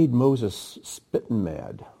 It made Moses spitting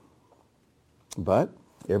mad. But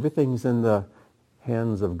everything's in the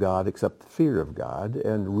hands of God except the fear of God,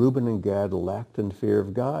 and Reuben and Gad lacked in fear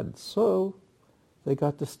of God, so they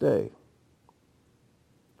got to stay.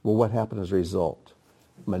 Well, what happened as a result?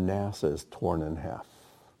 Manasseh is torn in half.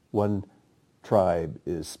 One tribe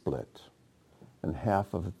is split, and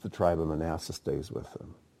half of the tribe of Manasseh stays with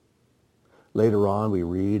them. Later on, we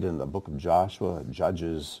read in the book of Joshua,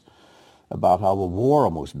 Judges, about how the war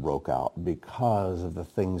almost broke out because of the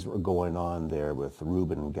things that were going on there with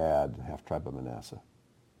Reuben and Gad, half tribe of Manasseh.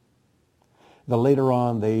 Then later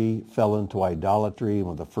on, they fell into idolatry and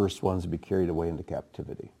were the first ones to be carried away into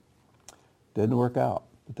captivity. Didn't work out,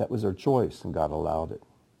 but that was their choice, and God allowed it.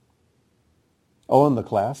 Oh, and the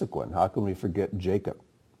classic one, how can we forget Jacob?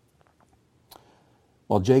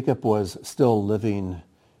 Well, Jacob was still living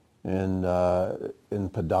in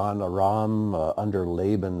Padan Aram under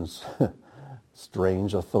Laban's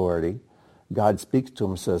strange authority. God speaks to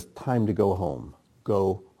him and says, time to go home.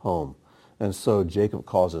 Go home. And so Jacob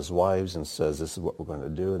calls his wives and says, this is what we're going to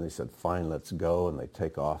do. And they said, fine, let's go. And they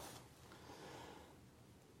take off.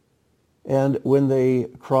 And when they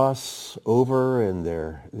cross over and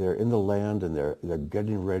they're in the land and they're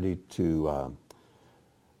getting ready to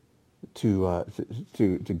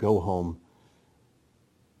go home,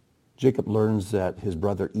 Jacob learns that his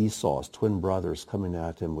brother Esau, his twin brother, is coming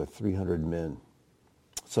at him with 300 men.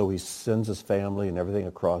 So he sends his family and everything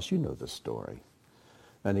across. You know the story.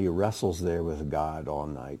 And he wrestles there with God all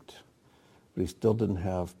night. but he still didn't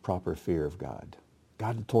have proper fear of God.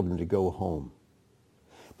 God had told him to go home.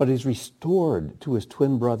 But he's restored to his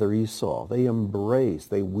twin brother Esau. They embrace.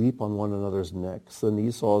 They weep on one another's necks. And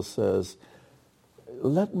Esau says,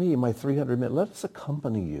 let me, my 300 men, let us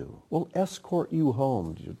accompany you. We'll escort you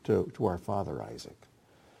home to our father Isaac.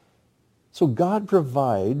 So God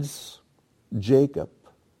provides Jacob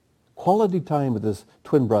quality time with his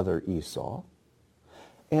twin brother Esau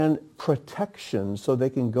and protection so they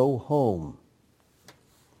can go home.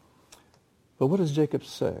 But what does Jacob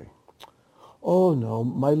say? Oh no,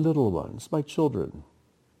 my little ones, my children,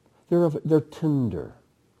 they're tender.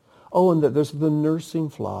 Oh, and there's the nursing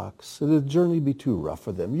flocks. The journey be too rough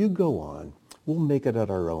for them. You go on. We'll make it at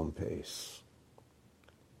our own pace.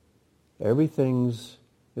 Everything's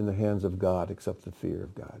in the hands of God except the fear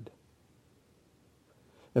of God.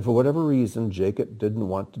 And for whatever reason, Jacob didn't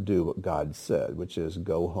want to do what God said, which is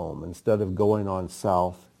go home. Instead of going on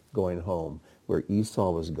south, going home, where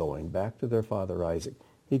Esau was going, back to their father Isaac,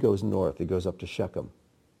 he goes north. He goes up to Shechem.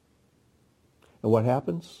 And what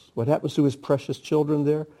happens? What happens to his precious children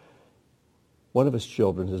there? One of his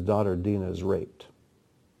children, his daughter Dinah, is raped.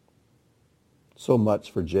 So much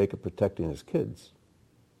for Jacob protecting his kids.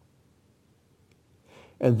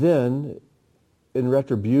 And then, in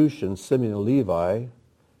retribution, Simeon and Levi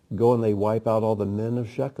go and they wipe out all the men of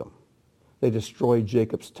Shechem. They destroy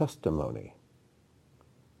Jacob's testimony.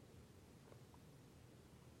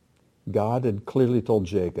 God had clearly told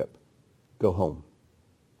Jacob, go home.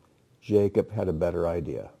 Jacob had a better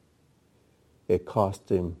idea. It cost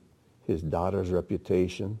him his daughter's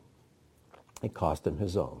reputation. It cost him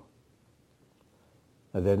his own.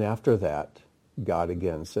 And then after that, God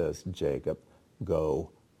again says, Jacob, go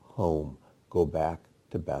home. Go back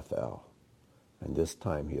to Bethel. And this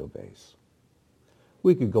time he obeys.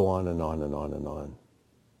 We could go on and on and on and on.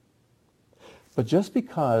 But just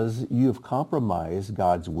because you've compromised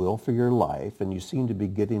God's will for your life and you seem to be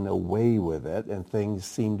getting away with it and things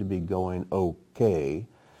seem to be going okay,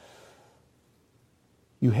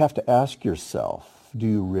 you have to ask yourself, do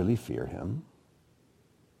you really fear him?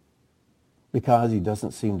 Because he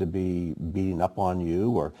doesn't seem to be beating up on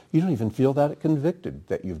you, or you don't even feel that convicted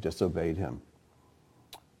that you've disobeyed him.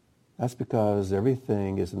 That's because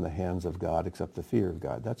everything is in the hands of God except the fear of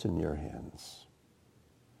God. That's in your hands.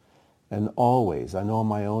 And always, I know in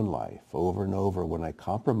my own life, over and over, when I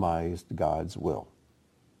compromised God's will,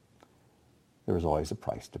 there was always a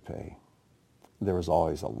price to pay. There was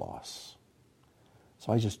always a loss.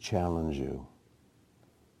 So I just challenge you.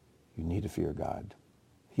 You need to fear God.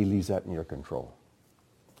 He leaves that in your control.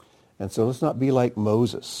 And so let's not be like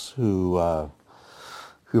Moses, who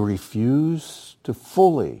refused to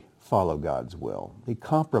fully follow God's will. He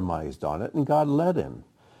compromised on it, and God led him.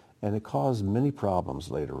 And it caused many problems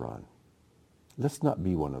later on. Let's not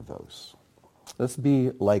be one of those. Let's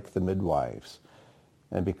be like the midwives.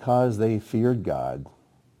 And because they feared God,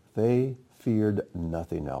 they feared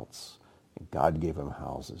nothing else. And God gave them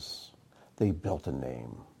houses. They built a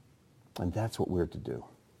name. And that's what we're to do.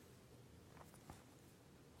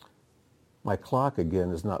 My clock, again,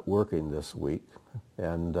 is not working this week.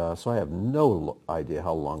 And so I have no idea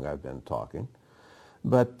how long I've been talking.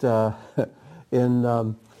 But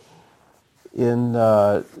in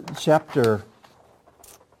chapter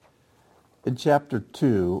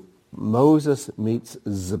 2, Moses meets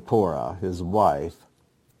Zipporah, his wife,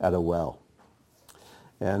 at a well.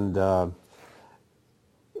 And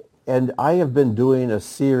I have been doing a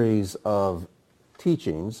series of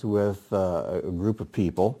teachings with a group of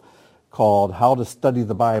people called How to Study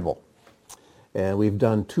the Bible. And we've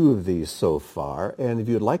done 2 of these so far. And if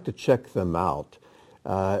you'd like to check them out,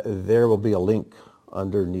 there will be a link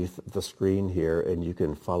underneath the screen here, and you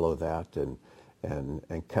can follow that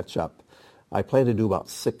and catch up. I plan to do about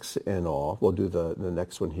 6 in all. We'll do the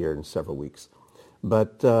next one here in several weeks.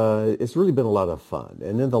 But it's really been a lot of fun.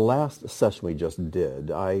 And in the last session we just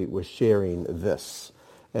did, I was sharing this.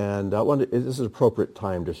 And this is an appropriate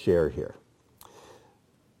time to share here.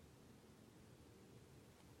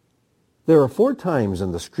 There are 4 times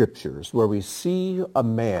in the scriptures where we see a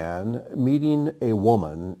man meeting a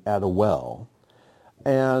woman at a well,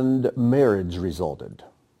 and marriage resulted.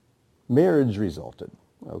 Marriage resulted,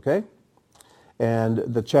 okay? And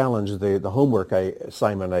the challenge, the homework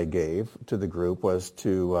assignment I gave to the group was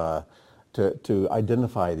to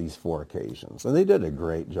identify these 4 occasions. And they did a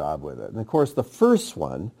great job with it. And of course, the first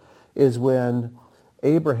one is when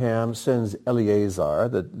Abraham sends Eliezer,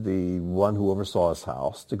 the one who oversaw his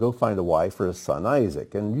house, to go find a wife for his son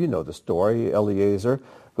Isaac. And you know the story. Eliezer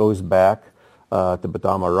goes back to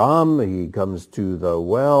Padan Aram. He comes to the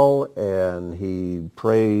well and he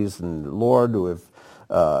prays, and Lord, if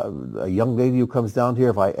a young lady who comes down here,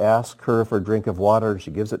 if I ask her for a drink of water,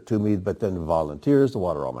 she gives it to me, but then volunteers to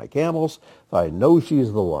water all my camels. So I know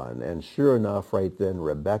she's the one. And sure enough, right then,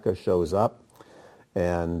 Rebekah shows up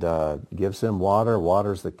and gives him water,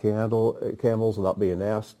 waters the camels without being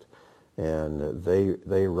asked. And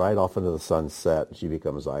they ride off into the sunset. She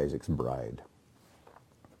becomes Isaac's bride.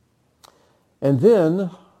 And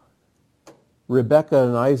then Rebekah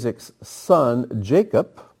and Isaac's son,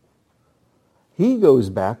 Jacob, he goes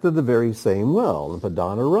back to the very same well in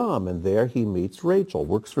Padan Aram, and there he meets Rachel,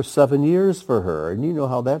 works for 7 years for her, and you know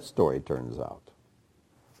how that story turns out.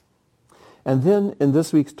 And then in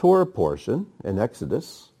this week's Torah portion, in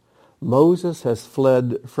Exodus, Moses has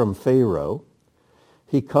fled from Pharaoh.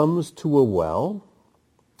 He comes to a well,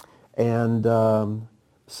 and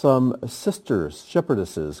some sisters,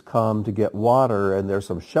 shepherdesses, come to get water, and there's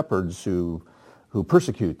some shepherds who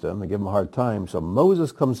persecute them and give them a hard time. So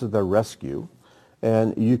Moses comes to their rescue,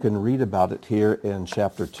 and you can read about it here in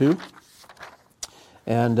chapter 2.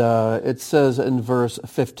 And it says in verse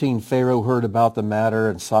 15, Pharaoh heard about the matter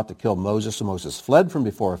and sought to kill Moses. So Moses fled from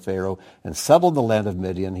before Pharaoh and settled in the land of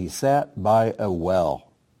Midian. He sat by a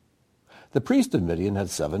well. The priest of Midian had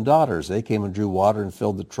 7 daughters. They came and drew water and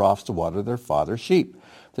filled the troughs to water their father's sheep.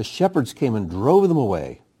 The shepherds came and drove them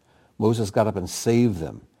away. Moses got up and saved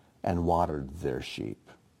them and watered their sheep.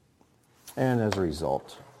 And as a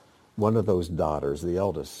result, one of those daughters, the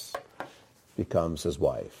eldest, becomes his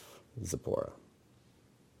wife, Zipporah.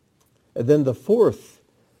 And then the fourth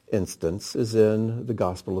instance is in the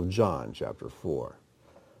Gospel of John, chapter 4.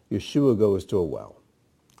 Yeshua goes to a well.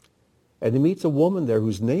 And he meets a woman there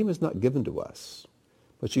whose name is not given to us,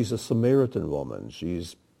 but she's a Samaritan woman.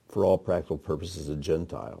 She's, for all practical purposes, a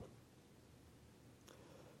Gentile.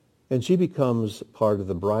 And she becomes part of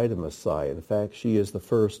the bride of Messiah. In fact, she is the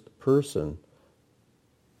first person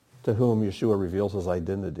to whom Yeshua reveals his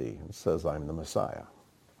identity and says, I'm the Messiah.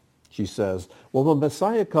 She says, well, when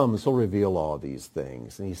Messiah comes, he'll reveal all these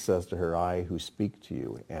things. And he says to her, I who speak to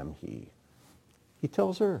you am he. He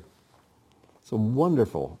tells her. It's a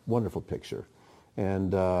wonderful, wonderful picture.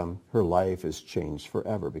 And her life is changed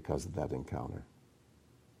forever because of that encounter.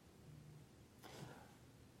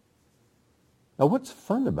 Now, what's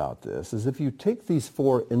fun about this is if you take these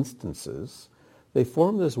 4 instances, they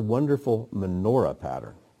form this wonderful menorah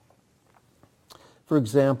pattern. For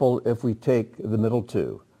example, if we take the middle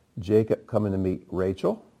 2, Jacob coming to meet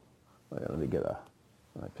Rachel. Let me get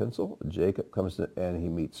my pencil. Jacob comes to, and he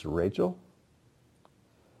meets Rachel.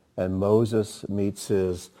 And Moses meets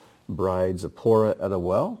his bride Zipporah at a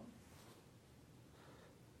well.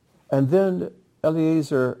 And then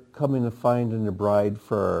Eliezer coming to find a bride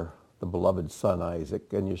for the beloved son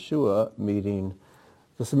Isaac, and Yeshua meeting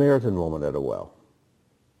the Samaritan woman at a well.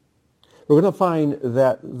 We're going to find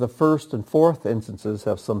that the first and fourth instances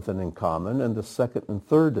have something in common, and the second and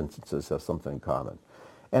third instances have something in common.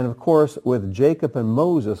 And of course, with Jacob and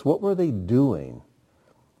Moses, what were they doing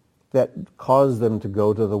that caused them to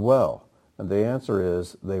go to the well? And the answer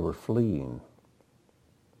is they were fleeing.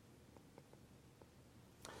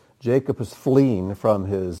 Jacob was fleeing from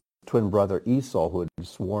his twin brother Esau, who had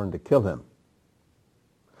sworn to kill him.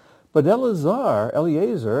 But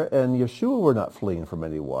Eliezer and Yeshua were not fleeing from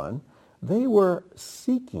anyone. They were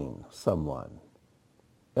seeking someone.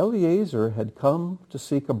 Eliezer had come to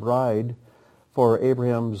seek a bride for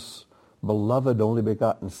Abraham's beloved only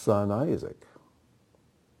begotten son Isaac.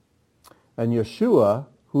 And Yeshua,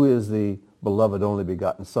 who is the beloved only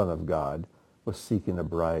begotten Son of God, was seeking a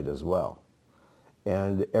bride as well.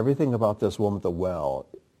 And everything about this woman at the well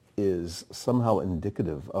is somehow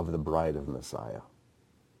indicative of the bride of Messiah.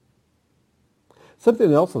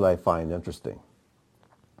 Something else that I find interesting.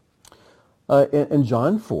 In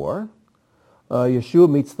John 4, Yeshua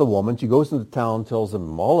meets the woman. She goes into town, tells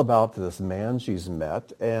them all about this man she's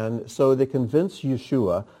met, and so they convince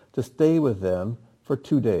Yeshua to stay with them for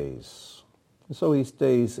 2 days. And so he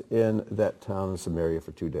stays in that town in Samaria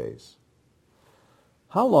for 2 days.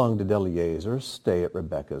 How long did Eliezer stay at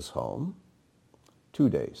Rebekah's home? 2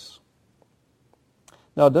 days.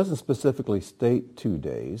 Now, it doesn't specifically state 2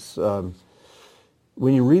 days.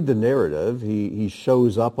 When you read the narrative, he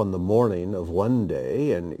shows up on the morning of one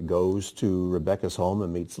day and goes to Rebekah's home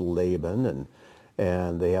and meets Laban,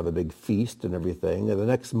 and they have a big feast and everything. And the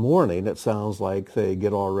next morning, it sounds like they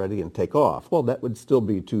get all ready and take off. Well, that would still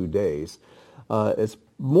be 2 days. It's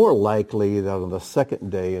more likely that on the second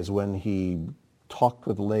day is when he talked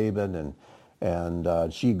with Laban,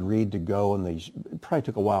 and she agreed to go, and it probably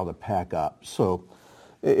took a while to pack up. So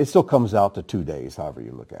it still comes out to 2 days, however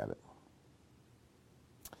you look at it.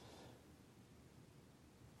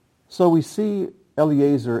 So we see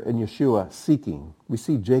Eliezer and Yeshua seeking. We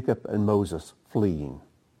see Jacob and Moses fleeing.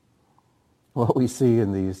 What we see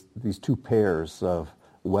in these two pairs of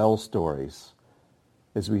well stories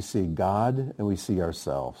is we see God and we see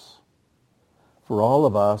ourselves. For all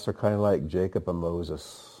of us are kind of like Jacob and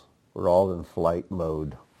Moses. We're all in flight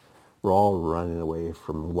mode. We're all running away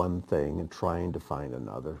from one thing and trying to find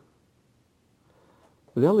another.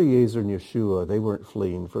 But Eliezer and Yeshua, they weren't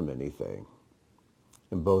fleeing from anything.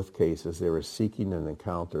 In both cases, they were seeking an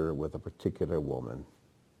encounter with a particular woman.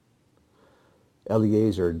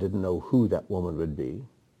 Eliezer didn't know who that woman would be,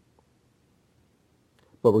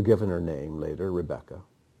 but we're given her name later, Rebecca.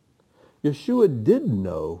 Yeshua did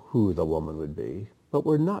know who the woman would be, but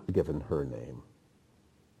we're not given her name.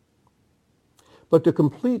 But to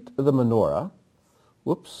complete the menorah,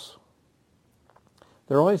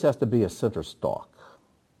 there always has to be a center stalk.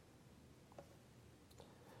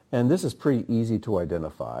 And this is pretty easy to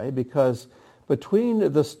identify because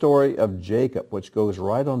between the story of Jacob, which goes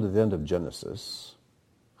right on to the end of Genesis,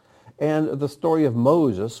 and the story of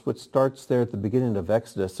Moses, which starts there at the beginning of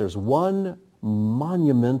Exodus, there's one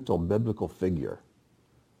monumental biblical figure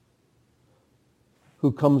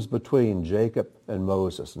who comes between Jacob and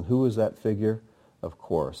Moses. And who is that figure? Of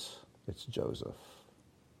course, it's Joseph.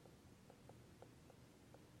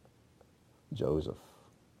 Joseph.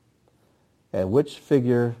 And which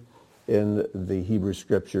figure in the Hebrew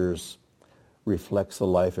Scriptures reflects the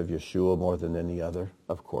life of Yeshua more than any other?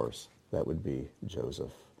 Of course, that would be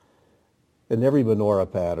Joseph. In every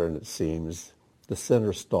menorah pattern, it seems, the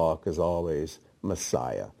center stalk is always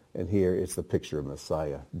Messiah. And here it's the picture of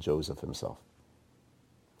Messiah, Joseph himself.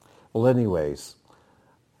 Well, anyways,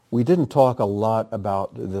 we didn't talk a lot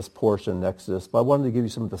about this portion in Exodus, but I wanted to give you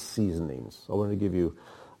some of the seasonings. I wanted to give you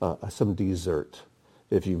some dessert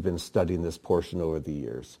if you've been studying this portion over the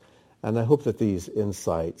years. And I hope that these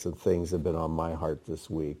insights and things that have been on my heart this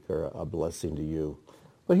week are a blessing to you.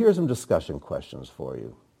 But here are some discussion questions for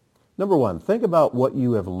you. Number one, think about what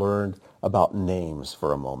you have learned about names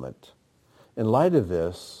for a moment. In light of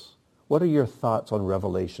this, what are your thoughts on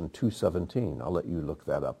Revelation 2:17? I'll let you look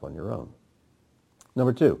that up on your own.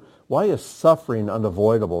 Number two, why is suffering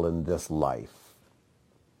unavoidable in this life?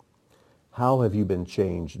 How have you been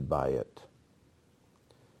changed by it?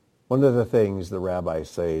 One of the things the rabbis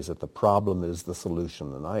say is that the problem is the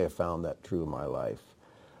solution, and I have found that true in my life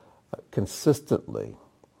consistently.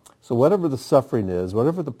 So whatever the suffering is,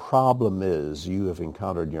 whatever the problem is you have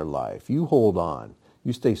encountered in your life, you hold on.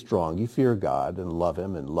 You stay strong. You fear God and love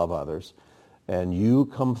him and love others. And you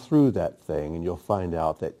come through that thing and you'll find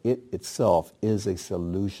out that it itself is a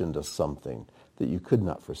solution to something that you could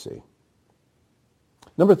not foresee.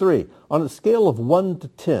 Number three, on a scale of 1 to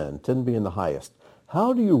 10, 10 being the highest,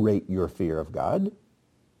 how do you rate your fear of God?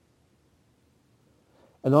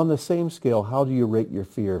 And on the same scale, how do you rate your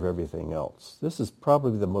fear of everything else? This is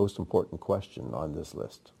probably the most important question on this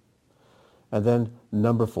list. And then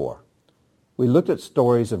number four, we looked at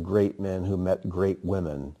stories of great men who met great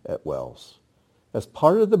women at wells. As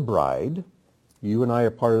part of the bride, you and I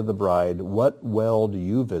are part of the bride, what well do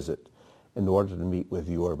you visit in order to meet with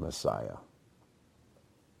your Messiah?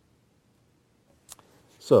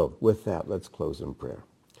 So, with that, let's close in prayer.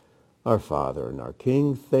 Our Father and our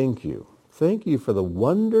King, thank you. Thank you for the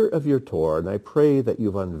wonder of your Torah, and I pray that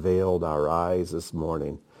you've unveiled our eyes this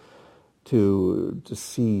morning to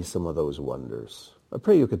see some of those wonders. I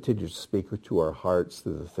pray you continue to speak to our hearts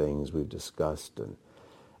through the things we've discussed,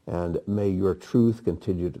 and may your truth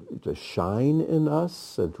continue to shine in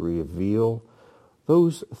us and to reveal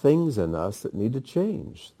those things in us that need to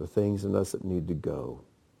change, the things in us that need to go.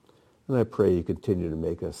 And I pray you continue to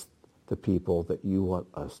make us the people that you want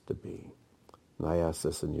us to be. And I ask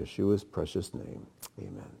this in Yeshua's precious name.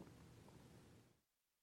 Amen.